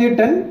chapati,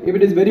 10. If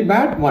it is very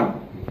bad, 1.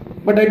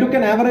 But I took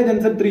an average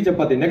and said 3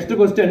 chapati. Next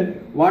question,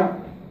 what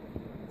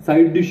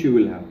side dish you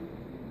will have?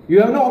 You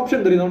have no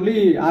option. There is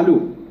only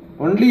aloo,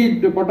 only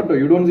potato.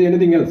 You don't see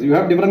anything else. You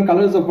have different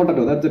colors of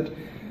potato. That's it.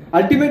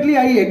 Ultimately,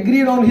 I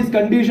agreed on his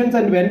conditions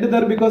and went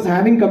there because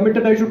having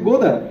committed, I should go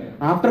there.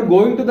 After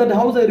going to that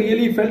house, I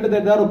really felt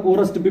that they are the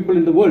poorest people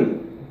in the world.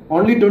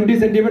 Only 20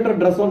 centimeter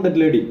dress on that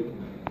lady.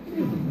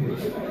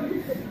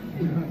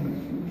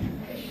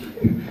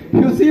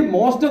 You see,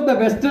 most of the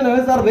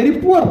Westerners are very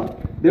poor.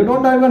 They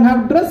don't even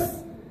have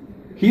dress.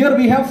 Here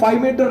we have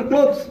 5-meter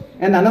clothes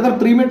and another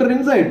 3-meter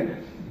inside.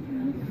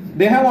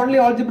 They have only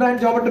algebra and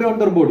geometry on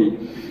their body.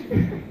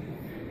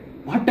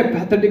 What a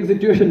pathetic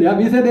situation. Yeah,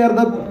 we say they are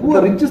the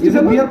poor. The richest is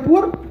we are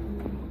poor.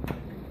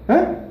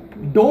 Huh?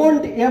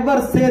 Don't ever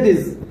say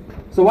this.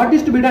 So what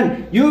is to be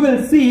done? You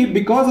will see,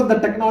 because of the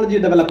technology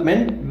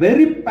development,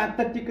 very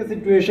pathetic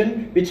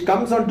situation which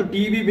comes onto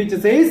TV which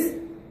says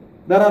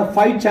there are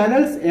 5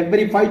 channels.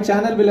 Every 5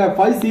 channel will have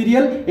 5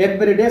 serial.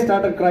 Every day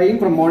started crying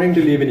from morning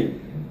till evening.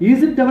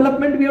 Is it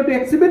development we have to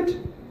exhibit?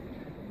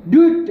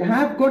 Do you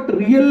have got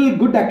real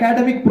good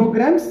academic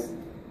programs?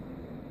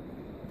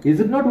 Is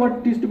it not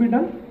what is to be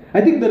done?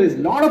 I think there is a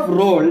lot of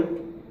role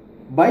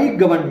by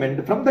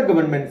government, from the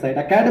government side,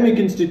 academic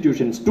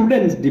institutions,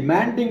 students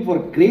demanding for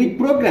great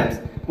programs.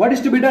 What is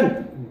to be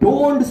done?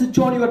 Don't switch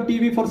on your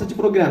TV for such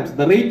programs.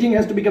 The rating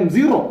has to become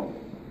 0.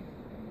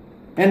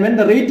 And when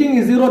the rating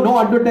is 0, no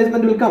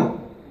advertisement will come.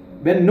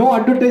 When no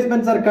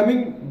advertisements are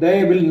coming,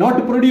 they will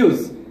not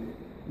produce.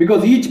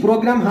 Because each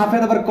program, half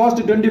an hour cost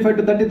 25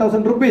 to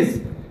 30,000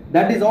 rupees.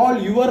 That is all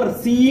you are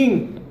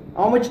seeing.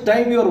 How much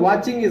time you are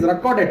watching is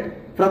recorded.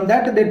 From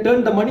that they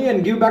turn the money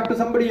and give back to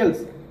somebody else.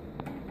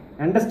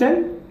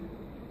 Understand?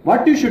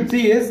 What you should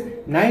see is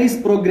nice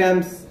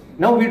programs.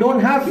 Now we don't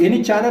have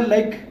any channel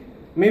like,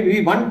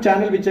 maybe one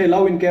channel which I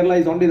love in Kerala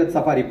is only that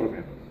Safari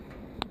program.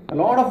 A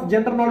lot of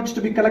general knowledge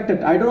to be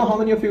collected. I don't know how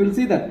many of you will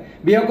see that.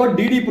 We have got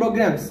DD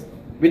programs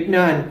with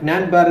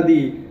Nan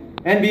Bharati.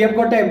 And we have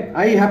got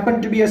I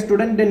happen to be a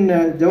student in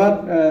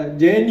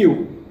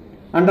JNU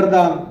under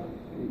the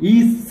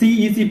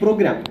ECEC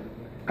program.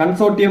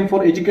 Consortium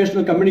for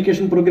Educational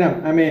Communication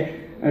Program. I'm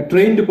a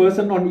trained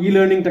person on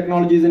e-learning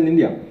technologies in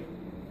India.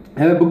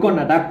 I have a book on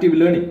adaptive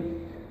learning.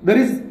 There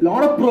is a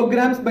lot of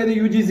programs by the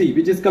UGC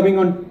which is coming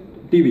on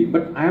TV,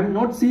 but I am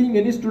not seeing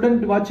any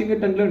student watching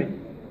it and learning.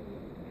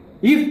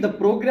 If the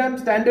program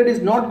standard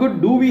is not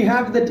good, do we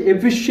have that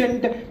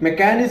efficient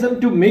mechanism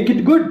to make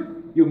it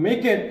good? You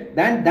make it,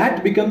 then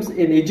that becomes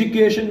an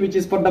education which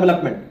is for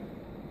development.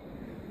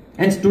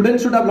 And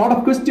students should have a lot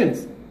of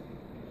questions.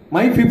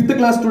 My 5th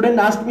class student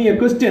asked me a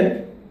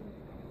question.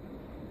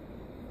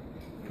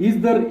 Is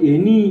there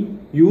any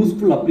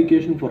useful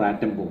application for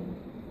atom bomb?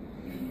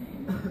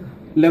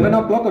 11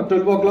 o'clock or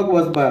 12 o'clock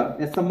was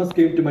SMS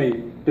came to my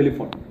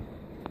telephone.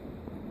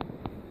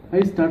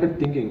 I started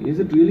thinking, is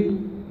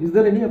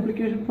there any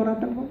application for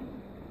atom bomb?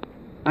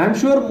 I am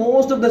sure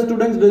most of the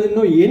students doesn't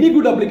know any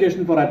good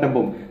application for atom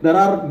bomb. There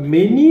are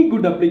many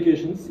good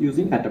applications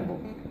using atom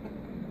bomb.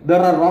 There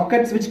are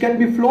rockets which can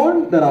be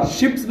flown, there are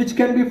ships which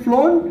can be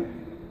flown,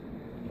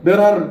 there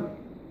are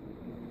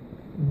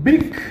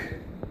big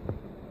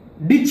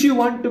ditch you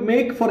want to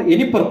make for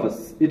any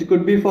purpose. It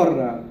could be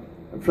for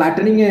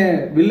flattening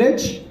a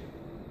village,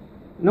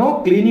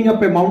 cleaning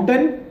up a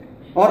mountain,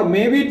 or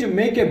maybe to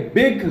make a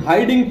big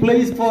hiding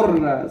place for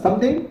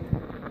something.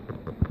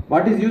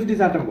 What is used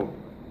is atom bomb,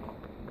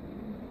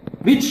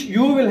 which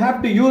you will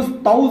have to use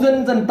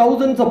thousands and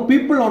thousands of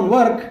people on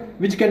work,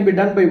 which can be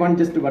done by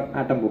just one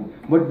atom bomb.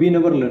 But we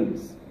never learn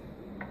this.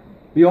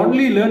 We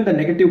only learn the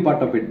negative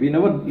part of it. We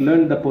never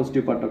learn the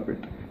positive part of it.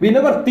 We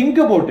never think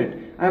about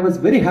it. I was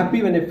very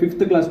happy when a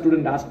 5th class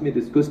student asked me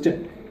this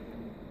question.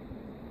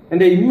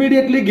 And I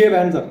immediately gave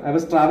answer. I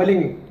was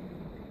traveling.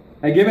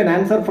 I gave an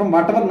answer from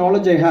whatever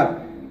knowledge I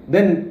have.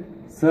 Then,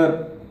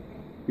 sir,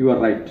 you are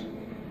right.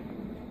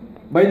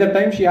 By the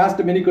time she asked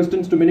many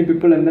questions to many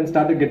people and then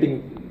started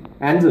getting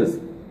answers.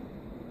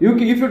 If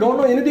you don't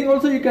know anything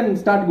also, you can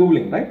start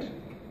Googling, right?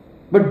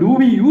 But do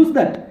we use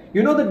that?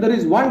 You know that there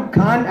is one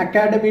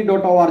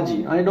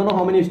khanacademy.org. I don't know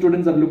how many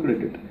students have looked at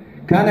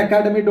it.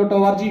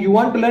 Khanacademy.org. You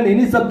want to learn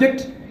any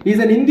subject? He is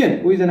an Indian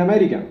who is in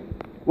America.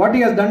 What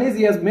he has done is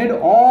he has made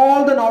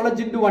all the knowledge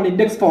into one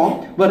index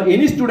form where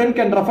any student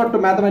can refer to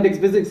mathematics,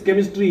 physics,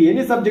 chemistry,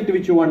 any subject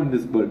which you want in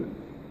this world.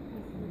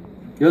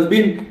 He has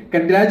been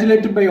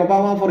congratulated by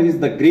Obama for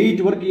the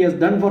great work he has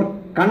done for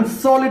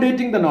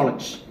consolidating the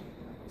knowledge.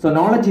 So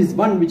knowledge is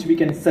one which we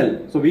can sell.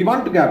 So we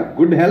want to have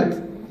good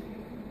health,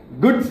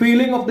 good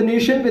feeling of the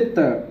nation with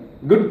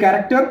good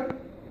character.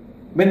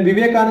 When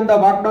Vivekananda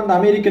walked on the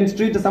American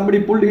street, somebody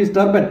pulled his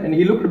turban and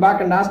he looked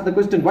back and asked the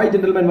question, why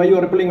gentlemen, why you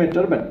are pulling my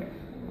turban?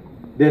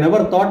 They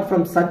never thought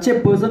from such a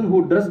person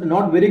who dressed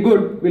not very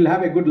good will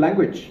have a good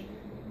language.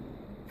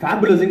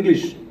 Fabulous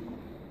English.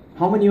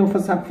 How many of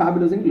us have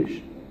fabulous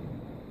English?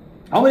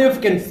 How many of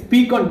you can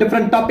speak on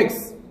different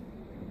topics?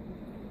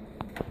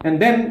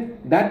 And then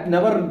that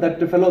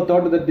fellow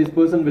thought that this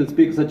person will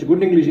speak such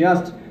good English. He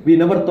asked, we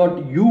never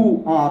thought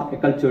you are a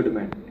cultured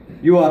man.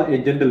 You are a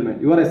gentleman.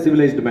 You are a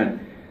civilized man.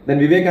 Then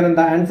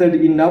Vivekananda answered,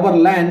 in our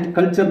land,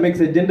 culture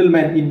makes a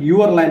gentleman. In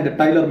your land, the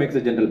tailor makes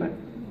a gentleman.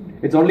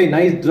 It's only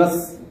nice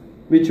dress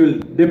which will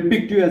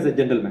depict you as a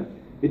gentleman.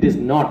 It is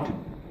not.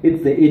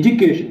 It's the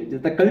education, it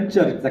is the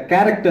culture, it's the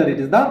character,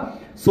 it is the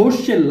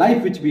social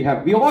life which we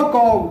have. We all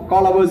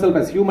call ourselves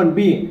as human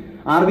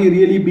being. Are we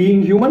really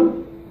being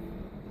human?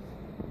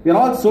 We are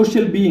all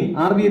social beings.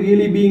 Are we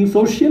really being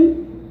social?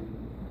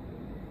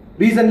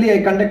 Recently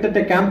I conducted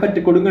a camp at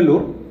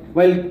Kodungalur.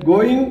 While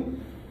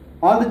going,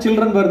 all the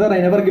children were there. I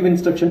never give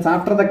instructions.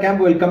 After the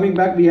camp, while coming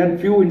back, we had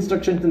few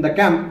instructions in the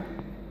camp.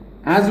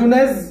 As soon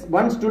as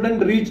one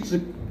student reached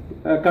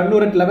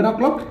Kannur at 11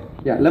 o'clock,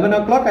 11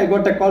 o'clock, I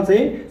got a call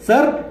saying,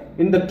 sir,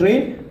 in the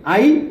train,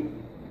 I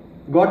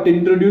got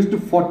introduced to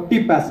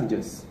 40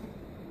 passengers.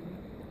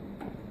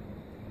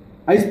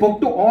 I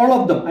spoke to all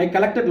of them. I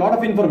collected a lot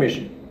of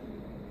information.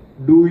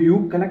 Do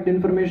you collect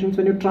information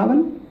when you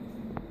travel?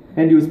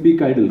 And you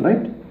speak idle,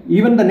 right?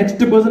 Even the next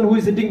person who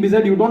is sitting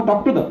beside you, don't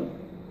talk to them.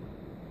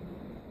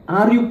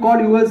 Are you call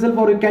yourself,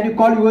 or can you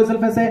call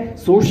yourself as a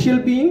social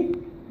being?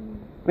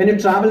 When you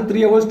travel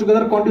 3 hours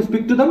together, can't you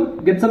speak to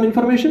them, get some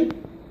information?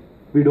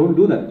 We don't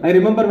do that. I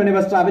remember when I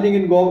was traveling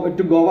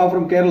to Goa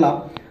from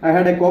Kerala, I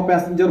had a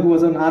co-passenger who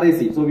was on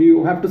RAC, so we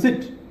have to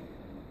sit.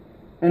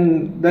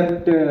 And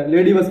that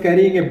lady was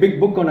carrying a big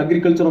book on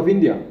agriculture of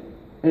India,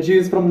 and she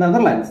is from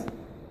Netherlands.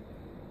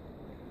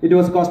 It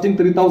was costing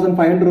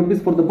 3,500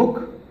 rupees for the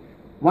book.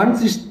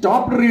 Once she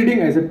stopped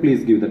reading, I said,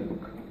 please give that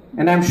book.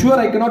 And I'm sure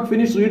I cannot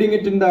finish reading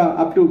it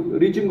up to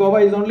reaching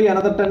Goa is only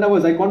another 10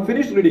 hours. I can't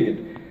finish reading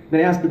it. Then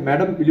I asked,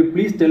 madam, will you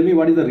please tell me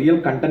what is the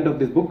real content of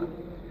this book?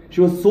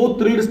 She was so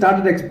thrilled,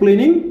 started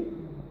explaining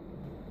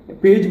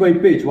page by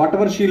page.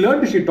 Whatever she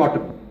learned, she taught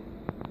me.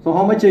 So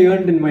how much I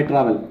earned in my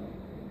travel?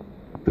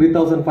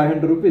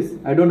 3,500 rupees.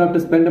 I don't have to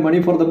spend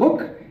money for the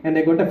book, and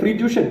I got a free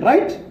tuition,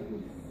 right?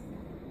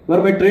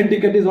 Where my train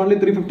ticket is only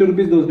 350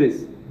 rupees those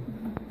days.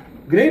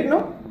 Great,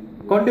 no?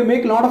 Can't you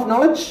make a lot of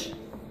knowledge?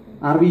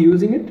 Are we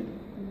using it?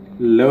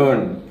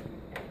 Learn.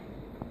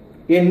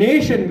 A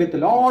nation with a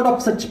lot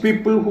of such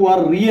people who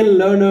are real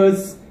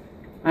learners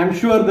I'm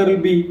sure there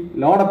will be a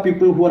lot of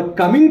people who are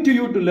coming to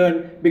you to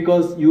learn,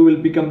 because you will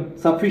become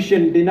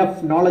sufficient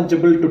enough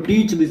knowledgeable to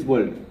teach this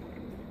world.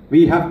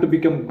 We have to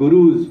become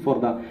gurus for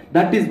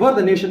that is where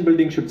the nation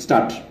building should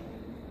start.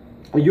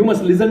 You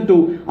must listen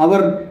to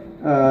our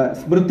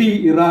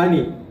Smriti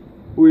Irani,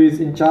 who is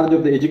in charge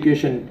of the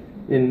education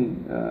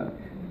in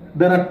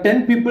there are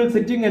 10 people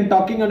sitting and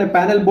talking on a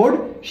panel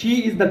board.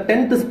 She is the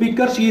 10th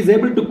speaker. She is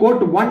able to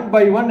quote one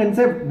by one and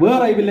say where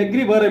I will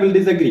agree, where I will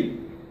disagree.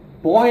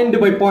 Point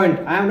by point.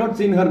 I have not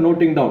seen her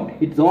noting down.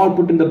 It's all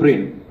put in the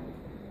brain.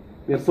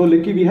 We are so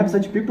lucky we have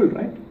such people,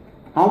 right?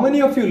 How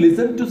many of you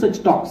listen to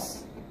such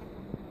talks?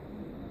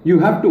 You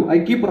have to. I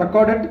keep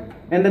recorded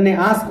and then I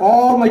ask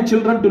all my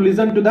children to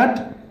listen to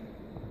that.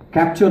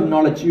 Capture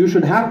knowledge. You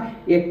should have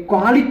a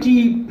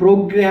quality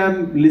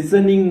program,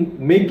 listening,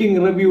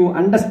 making review,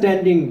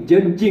 understanding,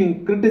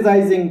 judging,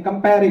 criticizing,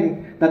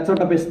 comparing, that sort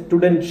of a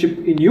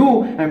studentship in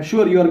you. I'm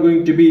sure you are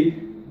going to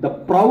be the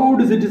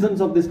proud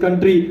citizens of this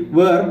country,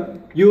 where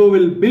you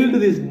will build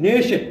this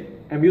nation.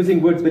 I'm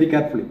using words very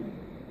carefully.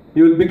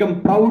 You will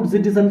become proud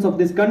citizens of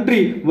this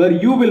country, where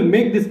you will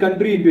make this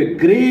country into a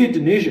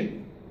great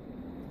nation.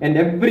 And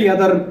every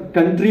other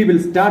country will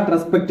start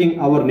respecting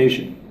our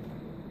nation.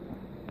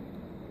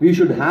 We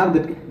should have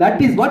that.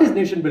 That is what is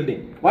nation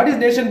building. What is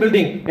nation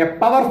building? A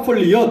powerful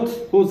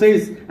youth who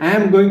says, I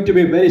am going to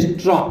be very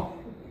strong.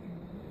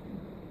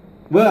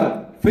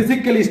 Where?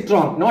 Physically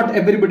strong. Not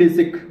everybody is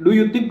sick. Do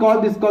you think all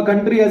this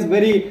country is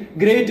very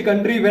great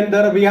country when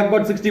we have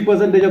got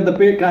 60% of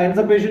the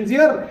cancer patients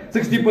here?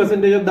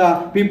 60% of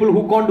the people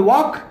who can't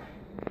walk?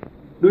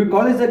 Do you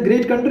call this a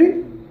great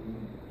country?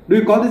 Do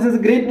you call this as a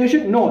great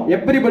nation? No.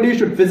 Everybody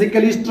should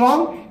physically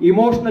strong,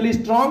 emotionally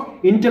strong,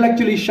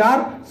 intellectually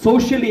sharp,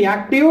 socially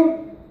active,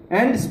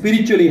 and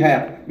spiritually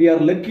high. We are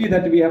lucky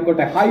that we have got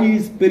a high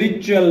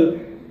spiritual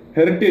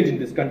heritage in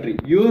this country.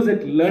 Use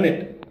it, learn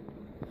it.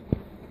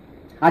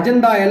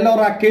 Ajanta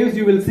Ellora caves,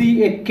 you will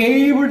see a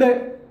caved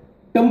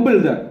temple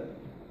there.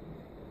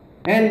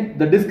 And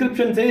the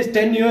description says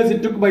 10 years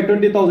it took by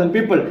 20,000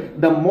 people.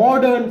 The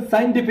modern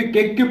scientific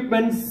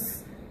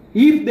equipments,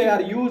 if they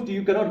are used,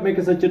 you cannot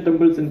make such a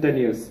temples in 10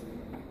 years.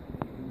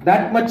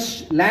 That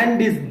much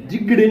land is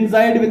digged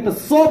inside with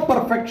so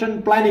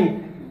perfection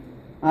planning.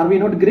 Are we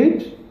not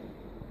great?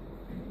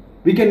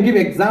 We can give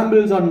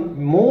examples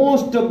on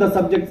most of the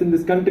subjects in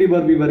this country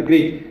where we were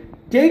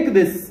great. Take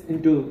this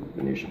into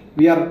the nation.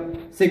 We are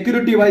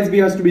security wise, we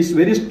have to be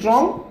very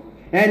strong,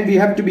 and we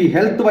have to be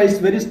health wise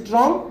very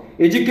strong.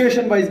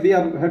 Education wise, we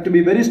have to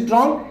be very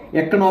strong.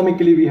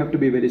 Economically, we have to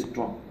be very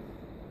strong.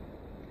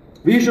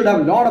 We should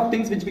have a lot of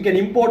things which we can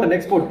import and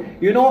export.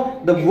 You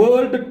know, the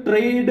World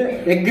Trade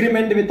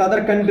Agreement with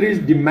other countries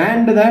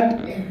demand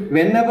that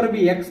whenever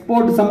we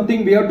export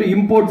something, we have to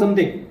import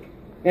something.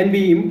 And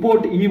we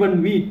import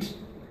even wheat.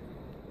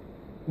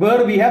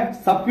 Where we have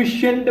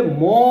sufficient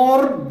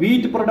more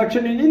wheat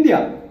production in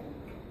India.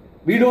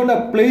 We don't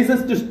have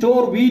places to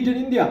store wheat in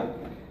India.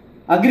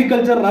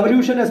 Agriculture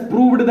revolution has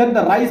proved that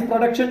the rice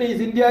production in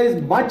India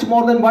is much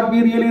more than what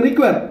we really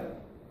require.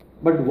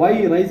 But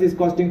why rice is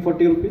costing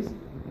 40 rupees?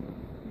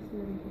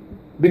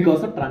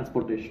 Because of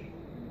transportation.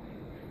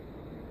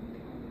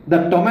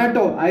 The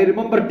tomato, I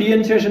remember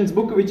T.N. Sheshan's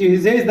book, which he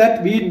says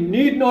that we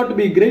need not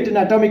be great in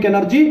atomic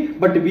energy,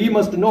 but we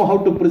must know how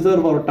to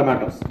preserve our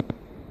tomatoes.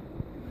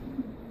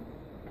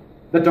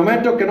 The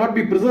tomato cannot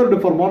be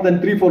preserved for more than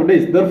 3-4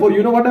 days. Therefore,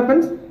 you know what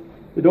happens?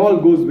 It all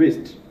goes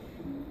waste.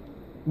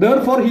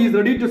 Therefore, he is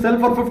ready to sell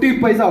for 50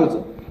 paisa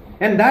also.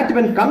 And that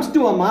when comes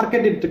to a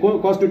market, it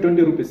costs you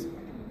 20 rupees.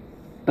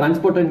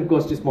 Transportation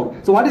cost is more.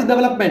 So what is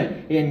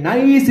development? A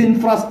nice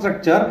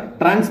infrastructure,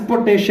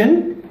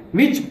 transportation,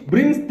 which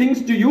brings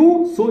things to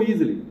you so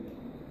easily.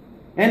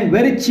 And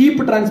very cheap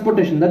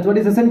transportation. That's what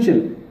is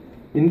essential.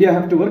 India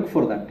have to work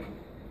for that.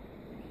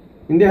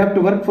 India have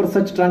to work for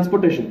such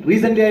transportation.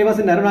 Recently I was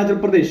in Arunachal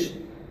Pradesh.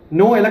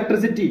 No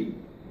electricity.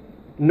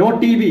 No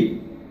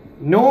TV.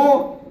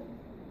 No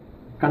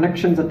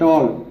connections at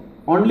all.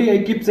 Only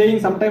I keep saying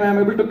sometime I am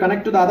able to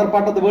connect to the other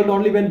part of the world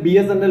only when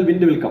BSNL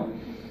wind will come.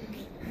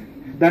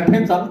 That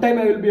time, sometime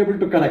I will be able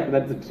to connect.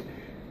 That's it.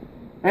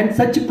 And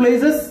such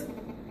places,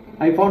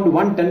 I found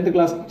one 10th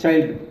class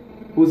child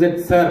who said,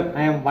 "Sir,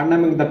 I am one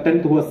among the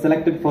 10th who was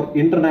selected for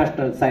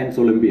International Science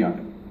Olympiad."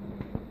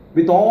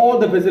 With all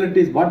the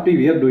facilities, what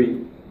we are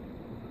doing.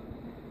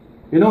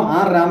 You know,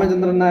 R.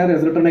 Ramachandran Nair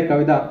has written a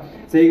kavita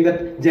saying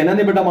that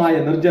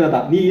Jananibadamaya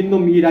Nirjanata, Ni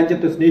innum ee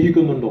rajyathe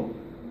snehikkunnundo.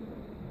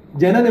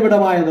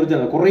 Jananibadamaya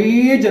Nirjanata.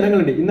 Koree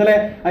janangalundi.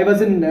 Innale I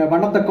was in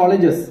one of the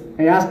colleges.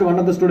 I asked one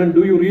of the students,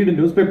 "Do you read a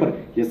newspaper?"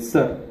 "Yes,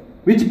 sir."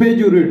 "Which page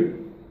you read?"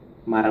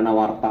 "Marana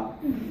Varta."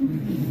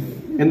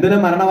 Endana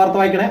Marana Varta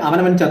vaikane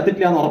avanavan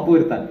chattitilla ennu urappu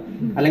varuthan.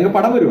 Allenga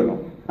padam varuvalo.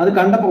 Adu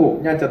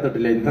kandappo njan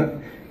chattitilla innu.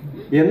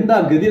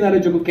 Enda gadi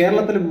nalachokku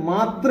Keralathil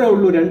maathre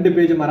ullu 2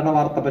 page Marana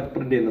Varta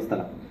print cheyyunna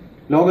sthalam.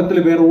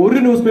 Lokathil vera oru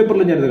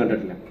newspaperil njan idu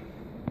kandittilla.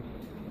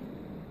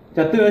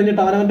 Chattu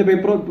kazhinjittu avanavante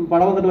paper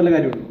padam vannittu valla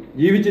karyamundu.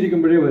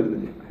 Jeevichirikkumbozhe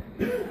varunnu.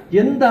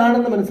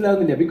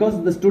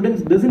 Because the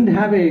students doesn't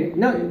have a.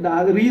 No,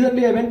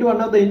 recently I went to one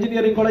of the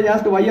engineering college,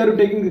 asked why are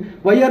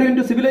you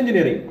into civil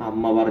engineering?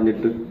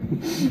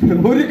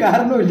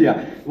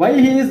 Why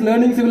he is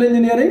learning civil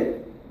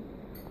engineering?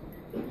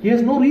 He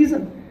has no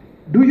reason.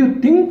 Do you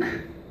think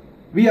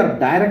we are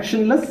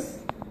directionless?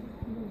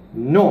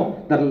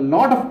 No, there are a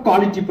lot of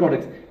quality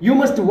products. You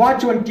must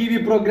watch one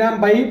TV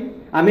program by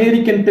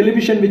American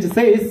television which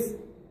says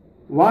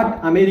what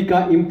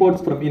America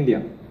imports from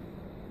India.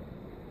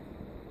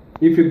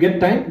 If you get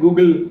time,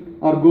 Google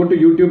or go to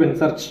YouTube and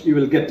search, you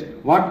will get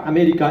what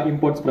America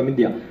imports from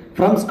India.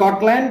 From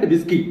Scotland,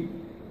 whiskey.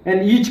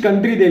 And each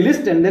country they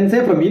list and then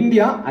say from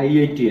India,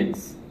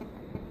 IITians.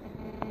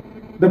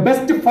 The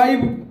best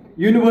 5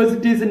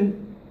 universities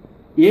in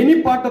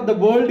any part of the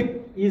world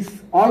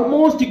is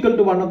almost equal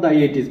to one of the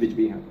IITs which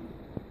we have.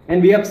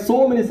 And we have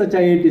so many such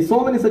IITs,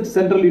 so many such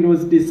central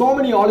universities, so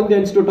many All India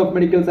Institute of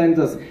Medical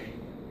Sciences,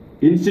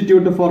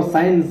 Institute for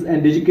Science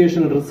and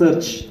Educational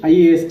Research,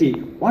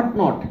 IAST, what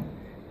not.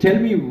 Tell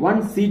me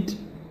one seat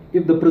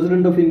if the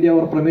President of India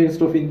or Prime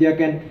Minister of India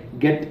can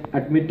get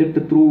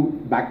admitted through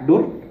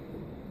backdoor.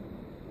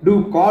 Do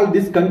you call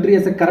this country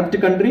as a corrupt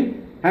country?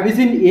 Have you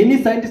seen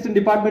any scientist in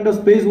Department of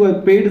Space who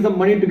have paid some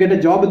money to get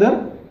a job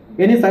there?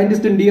 Any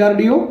scientist in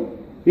DRDO?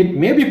 It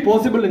may be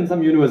possible in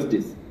some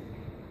universities.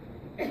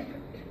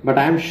 But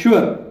I am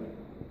sure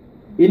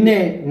in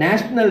a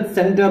national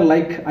center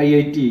like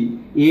IIT,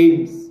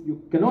 AIMS,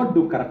 you cannot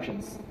do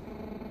corruptions.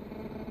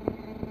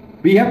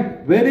 We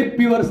have very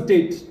pure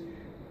state.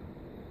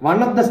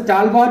 One of the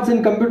stalwarts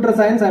in computer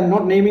science, I am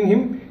not naming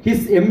him,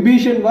 his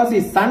ambition was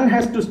his son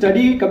has to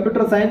study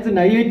computer science in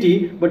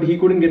IIT, but he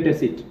couldn't get a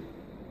seat.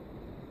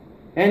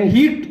 And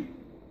he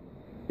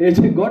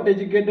got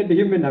educated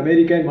him in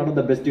America in one of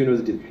the best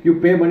universities. You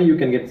pay money, you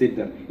can get seat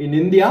there. In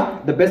India,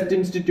 the best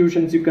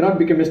institutions, you cannot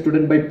become a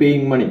student by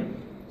paying money.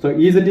 So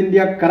is it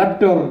India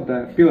corrupt or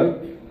pure?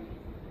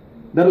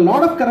 There are a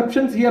lot of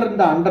corruptions here in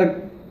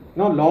the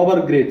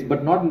lower grades,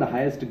 but not in the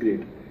highest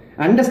grade.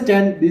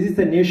 Understand, this is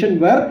a nation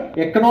where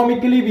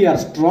economically we are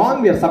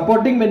strong, we are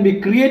supporting. When we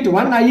create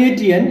one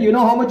IITN, you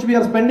know how much we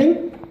are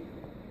spending?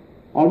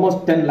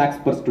 Almost 10 lakhs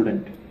per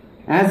student.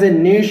 As a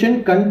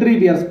nation, country,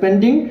 we are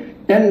spending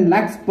 10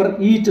 lakhs per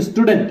each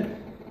student.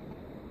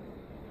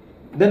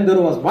 Then there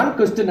was one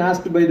question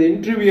asked by the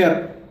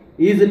interviewer,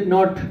 is it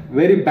not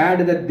very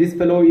bad that this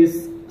fellow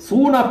is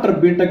soon after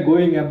BTech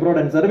going abroad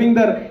and serving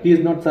there, he is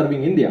not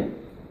serving India?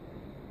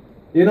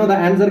 You know the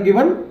answer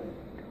given?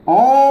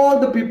 All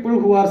the people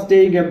who are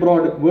staying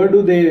abroad, where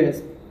do they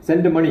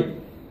send money?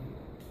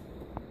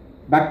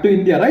 Back to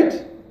India,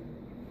 right?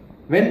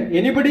 When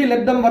anybody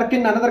let them work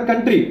in another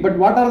country, but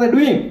what are they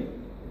doing?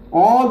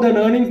 All the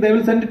earnings they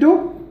will send it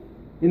to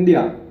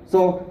India.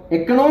 So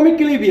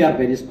economically we are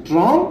very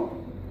strong,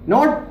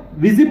 not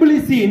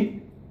visibly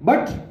seen,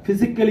 but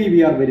physically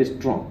we are very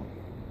strong.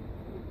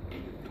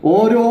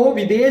 Oro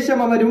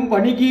videshamavarum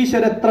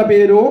vanikisharetra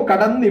pero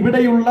kadan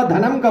ividayulla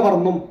dhanam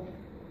kavarnum.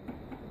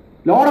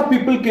 Lot of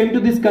people came to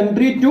this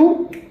country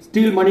to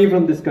steal money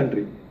from this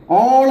country.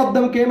 All of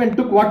them came and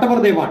took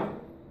whatever they want.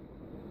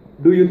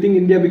 Do you think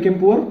India became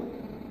poor?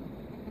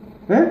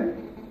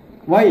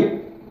 Why?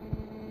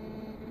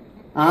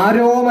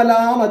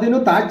 Aromalam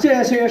adinu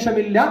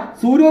tachayasheshamilla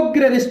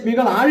surogra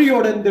rishmigal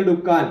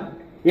aariyodendedukan.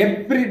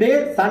 Every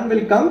day sun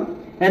will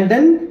come and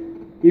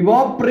then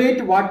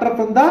evaporate water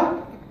from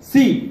the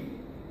sea.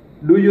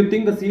 Do you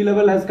think the sea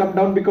level has come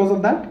down because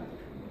of that?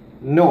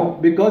 No,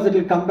 because it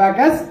will come back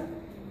as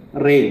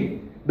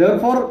rain.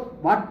 Therefore,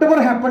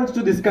 whatever happens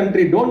to this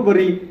country, don't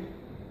worry.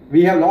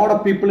 We have a lot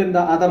of people in the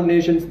other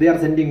nations, they are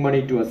sending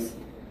money to us.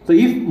 So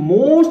if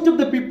most of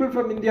the people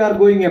from India are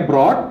going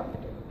abroad,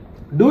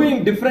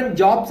 doing different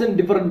jobs in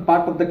different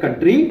part of the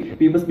country,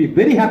 we must be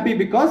very happy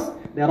because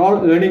they are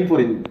all earning for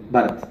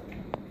Bharat.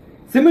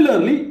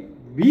 Similarly,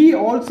 we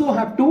also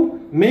have to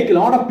make a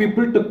lot of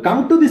people to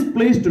come to this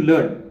place to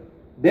learn.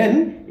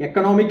 Then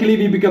economically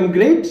we become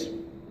great.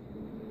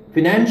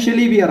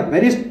 Financially we are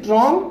very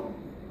strong.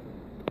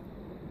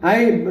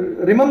 I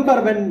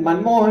remember when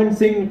Manmohan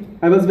Singh,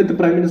 I was with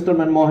Prime Minister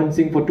Manmohan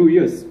Singh for 2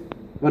 years,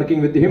 working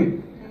with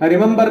him. I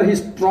remember his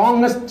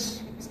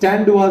strongest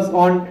stand was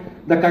on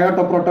the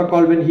Kyoto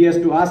Protocol when he has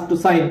to ask to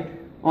sign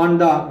on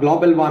the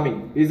global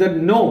warming. He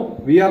said,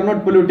 no, we are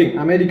not polluting,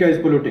 America is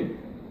polluting.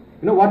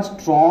 You know what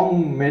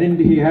strong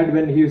mind he had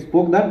when he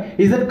spoke that?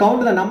 He said,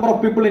 count the number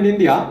of people in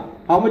India,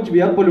 how much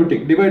we are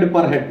polluting, divide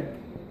per head.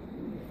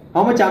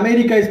 How much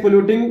America is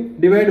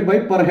polluting, divide by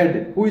per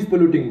head. Who is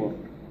polluting more?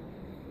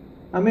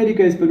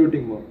 America is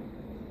polluting more.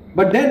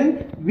 But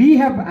then we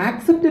have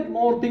accepted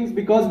more things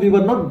because we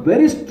were not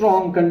very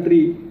strong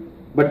country.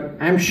 But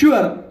I am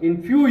sure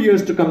in few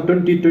years to come,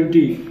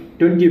 2020,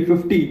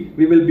 2050,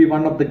 we will be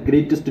one of the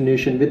greatest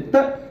nation with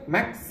the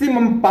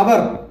maximum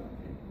power.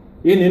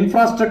 In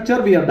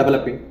infrastructure we are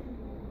developing.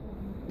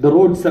 The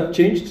roads have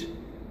changed,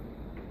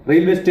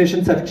 railway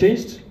stations have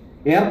changed,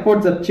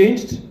 airports have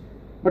changed,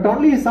 but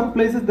only in some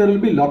places there will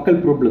be local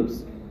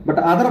problems. But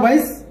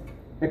otherwise,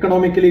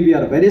 economically we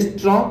are very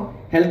strong,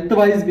 health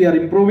wise we are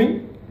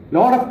improving,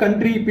 Lot of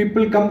country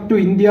people come to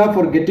India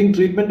for getting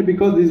treatment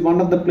because this is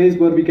one of the place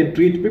where we can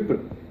treat people.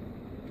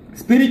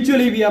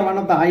 Spiritually, we are one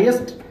of the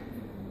highest.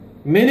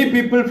 Many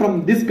people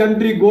from this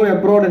country go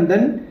abroad and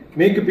then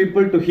make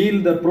people to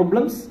heal their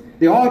problems.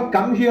 They all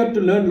come here to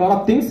learn a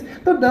lot of things.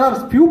 So there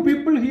are few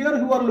people here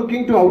who are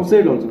looking to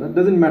outside also. That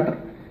doesn't matter.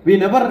 We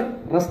never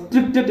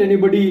restricted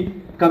anybody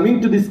coming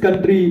to this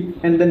country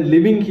and then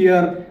living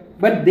here.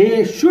 But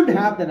they should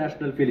have the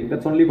national feeling.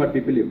 That's only what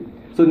we believe.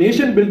 So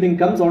nation building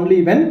comes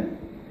only when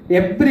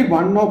every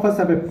one of us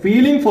have a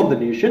feeling for the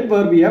nation,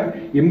 where we have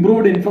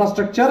improved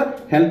infrastructure,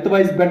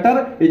 health-wise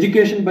better,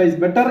 education-wise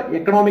better,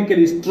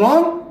 economically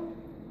strong,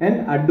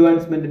 and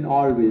advancement in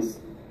all ways.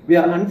 We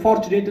are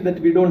unfortunate that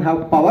we don't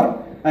have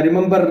power. I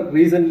remember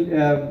recent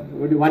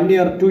 1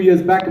 year, 2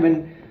 years back,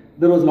 when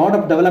there was a lot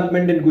of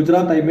development in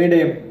Gujarat, I made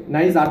a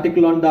nice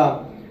article on the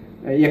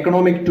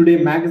Economic Today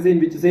magazine,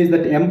 which says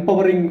that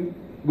empowering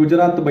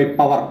Gujarat by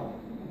power.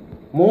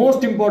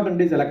 Most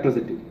important is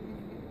electricity.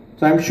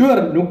 So I am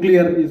sure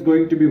nuclear is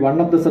going to be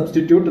one of the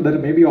substitute. There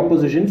may be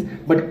oppositions,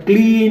 but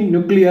clean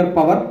nuclear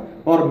power,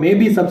 or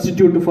maybe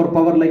substitute for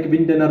power like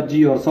wind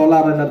energy or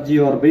solar energy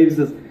or waves.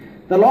 There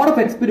are a lot of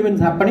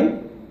experiments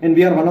happening, and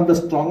we are one of the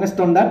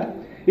strongest on that.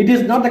 It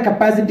is not, the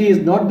capacity is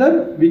not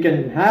there. We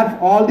can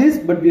have all this,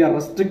 but we are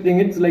restricting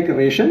it like a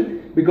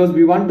ration, because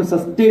we want to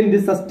sustain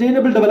this.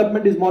 Sustainable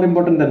development is more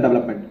important than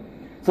development.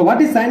 So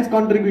what is science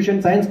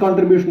contribution? Science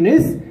contribution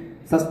is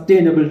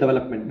sustainable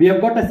development. We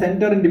have got a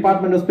center in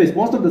Department of Space.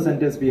 Most of the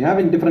centers we have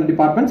in different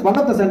departments. One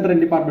of the center in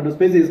Department of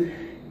Space is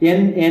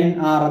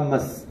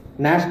NNRMS,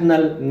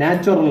 National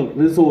Natural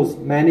Resource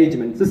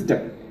Management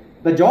System.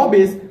 The job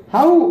is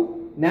how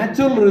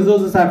natural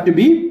resources have to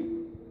be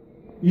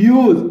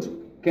used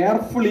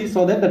carefully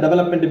so that the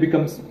development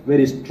becomes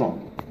very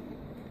strong.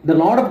 There are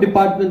a lot of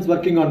departments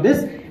working on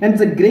this, and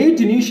it's a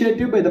great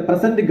initiative by the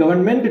present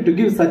government to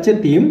give such a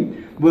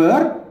theme,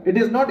 where it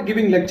is not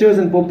giving lectures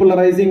and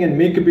popularizing and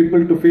make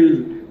people to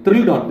feel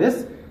thrilled on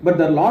this, but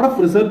there are a lot of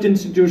research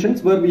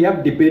institutions where we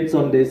have debates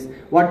on this.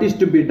 What is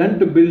to be done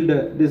to build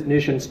this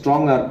nation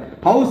stronger?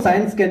 How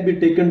science can be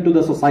taken to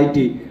the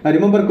society? I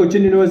remember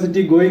Cochin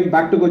University, going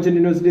back to Cochin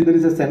University, there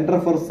is a Center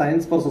for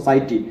Science for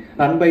Society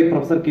run by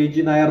Professor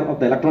K.G. Nair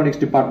of the Electronics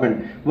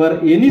Department, where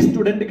any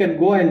student can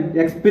go and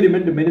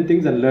experiment many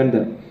things and learn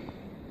them.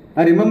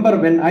 I remember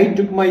when I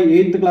took my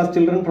 8th class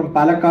children from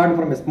Palakkad,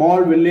 from a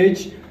small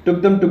village,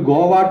 took them to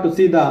Goa to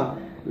see the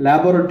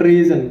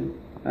laboratories and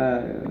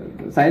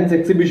science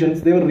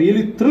exhibitions. They were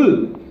really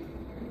thrilled.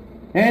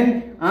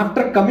 And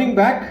after coming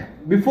back,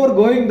 before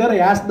going there, I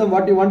asked them,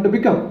 what you want to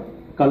become?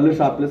 Kallu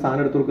shopless,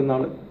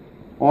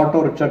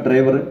 auto rickshaw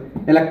driver,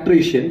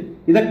 electrician.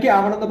 Idakke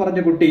avanennu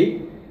paranja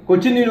kutti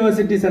Cochin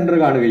University Center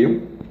കാണുകയും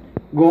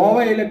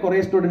ഗോവയിലെ കുറേ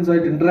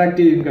സ്റ്റുഡൻസുമായിട്ട് interact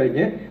ചെയ്യും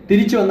കഴിഞ്ഞ്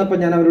തിരിച്ചു വന്നപ്പോൾ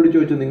ഞാൻ അവരോട്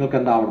ചോദിച്ചു, നിങ്ങൾക്ക്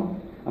എന്താവണം?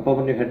 അപ്പോൾ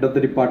പറഞ്ഞു, head of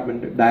the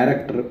department,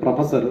 director,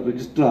 professor,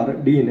 registrar,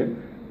 dean.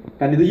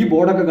 കാരണം ഇത് ഈ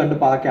ബോർഡൊക്കെ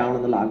കണ്ടപ്പോൾ അതൊക്കെ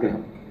ആവണമെന്നുള്ള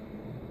ആഗ്രഹം.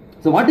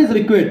 So what is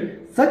required?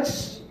 Such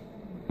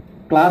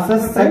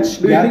classes, such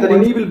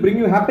gathering will bring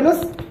you happiness?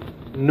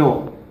 No.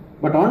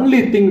 But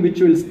only thing which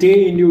will stay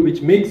in you, which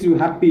makes you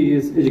happy,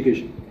 is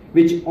education,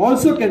 which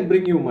also can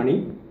bring you money.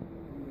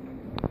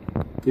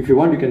 If you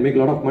want, you can make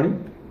a lot of money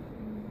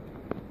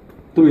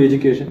through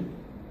education.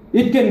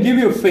 It can give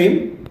you fame.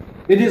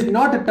 It is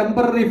not a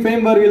temporary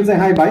fame where you will say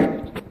hi bye.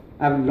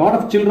 I have a lot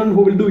of children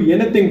who will do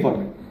anything for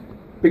me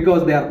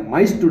because they are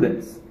my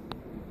students.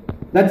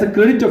 That's a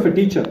credit of a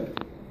teacher.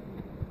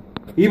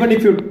 Even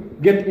if you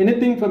get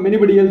anything from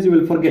anybody else, you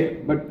will forget.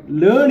 But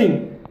learning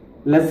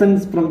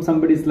lessons from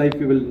somebody's life,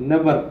 you will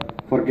never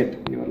forget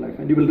in your life.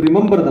 And you will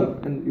remember them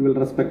and you will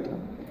respect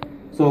them.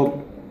 So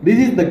this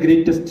is the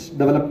greatest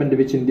development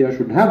which India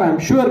should have. I am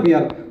sure we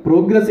are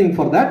progressing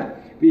for that.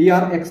 We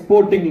are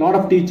exporting a lot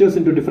of teachers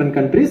into different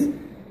countries.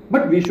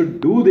 But we should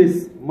do this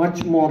much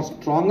more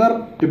stronger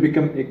to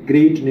become a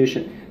great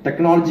nation.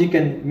 Technology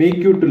can make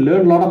you to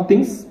learn a lot of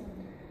things.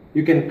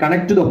 You can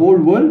connect to the whole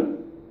world.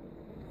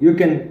 You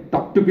can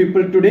talk to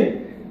people today.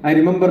 I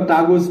remember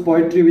Tagore's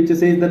poetry which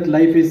says that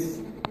life is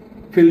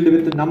filled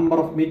with a number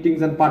of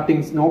meetings and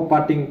partings. No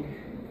parting.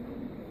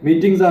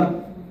 Meetings are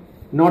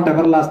not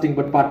everlasting,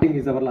 but parting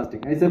is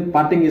everlasting. I said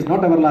parting is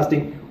not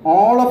everlasting.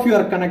 All of you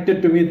are connected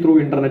to me through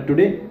internet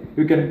today.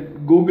 You can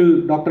Google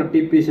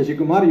DrTPS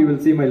Shashikumar. You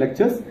will see my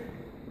lectures.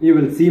 You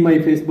will see my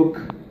Facebook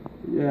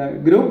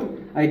group.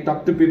 I talk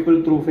to people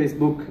through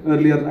Facebook.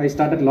 Earlier I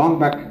started long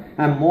back.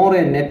 I am more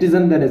a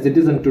netizen than a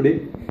citizen today.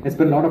 I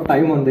spend a lot of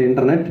time on the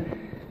internet.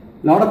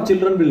 A lot of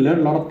children will learn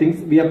a lot of things.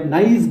 We have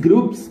nice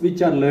groups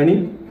which are learning.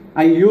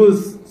 I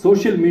use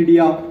social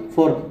media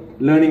for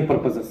learning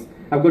purposes.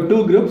 I've got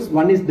 2 groups.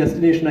 One is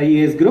Destination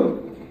IAS group.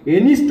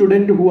 Any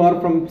student who are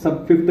from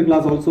sub 5th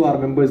class also are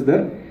members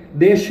there.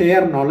 They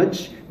share knowledge.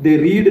 They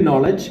read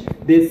knowledge.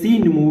 They see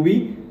movie.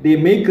 They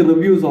make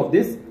reviews of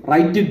this.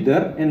 Write it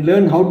there and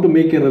learn how to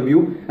make a review.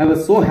 I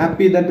was so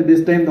happy that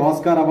this time the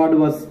Oscar award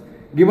was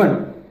given.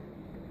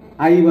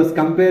 I was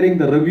comparing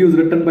the reviews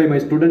written by my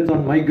students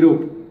on my group.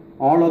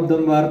 All of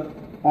them were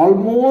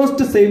almost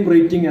same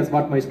rating as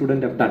what my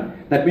students have done.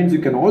 That means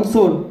you can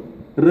also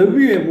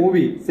review a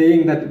movie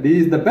saying that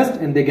this is the best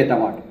and they get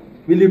award.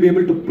 Will you be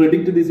able to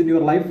predict this in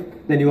your life?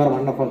 Then you are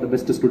one of the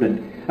best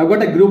student. I've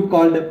got a group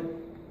called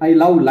I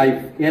Love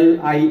Life,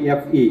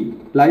 L-I-F-E.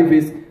 Life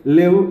is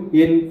live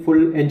in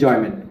full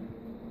enjoyment.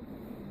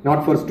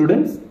 Not for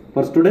students.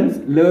 For students,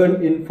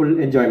 learn in full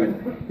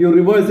enjoyment. You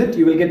reverse it,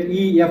 you will get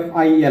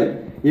E-F-I-L,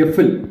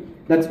 EFIL.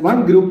 That's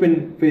one group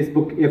in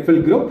Facebook,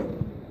 EFIL group.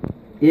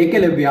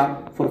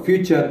 Ekalavya for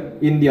future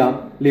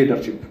India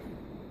leadership.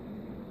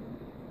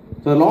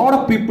 So a lot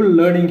of people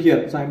learning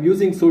here. So I'm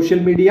using social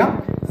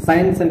media,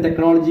 science and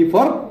technology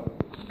for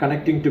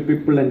connecting to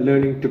people and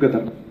learning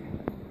together.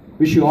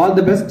 Wish you all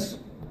the best.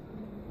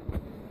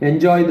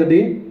 Enjoy the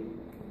day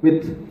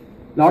with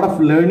lot of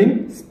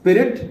learning,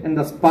 spirit and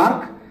the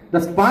spark.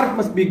 The spark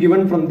must be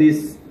given from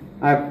this.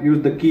 I have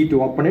used the key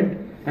to open it.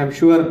 I am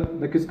sure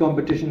the quiz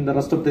competition, the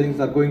rest of the things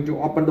are going to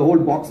open the whole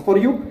box for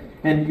you.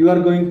 And you are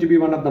going to be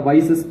one of the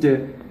wisest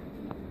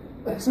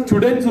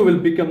students who will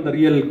become the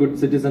real good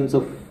citizens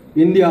of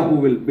India, who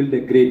will build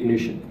a great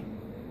nation.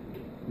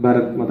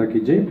 Bharat Mata Ki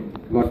Jai.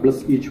 God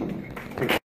bless each one.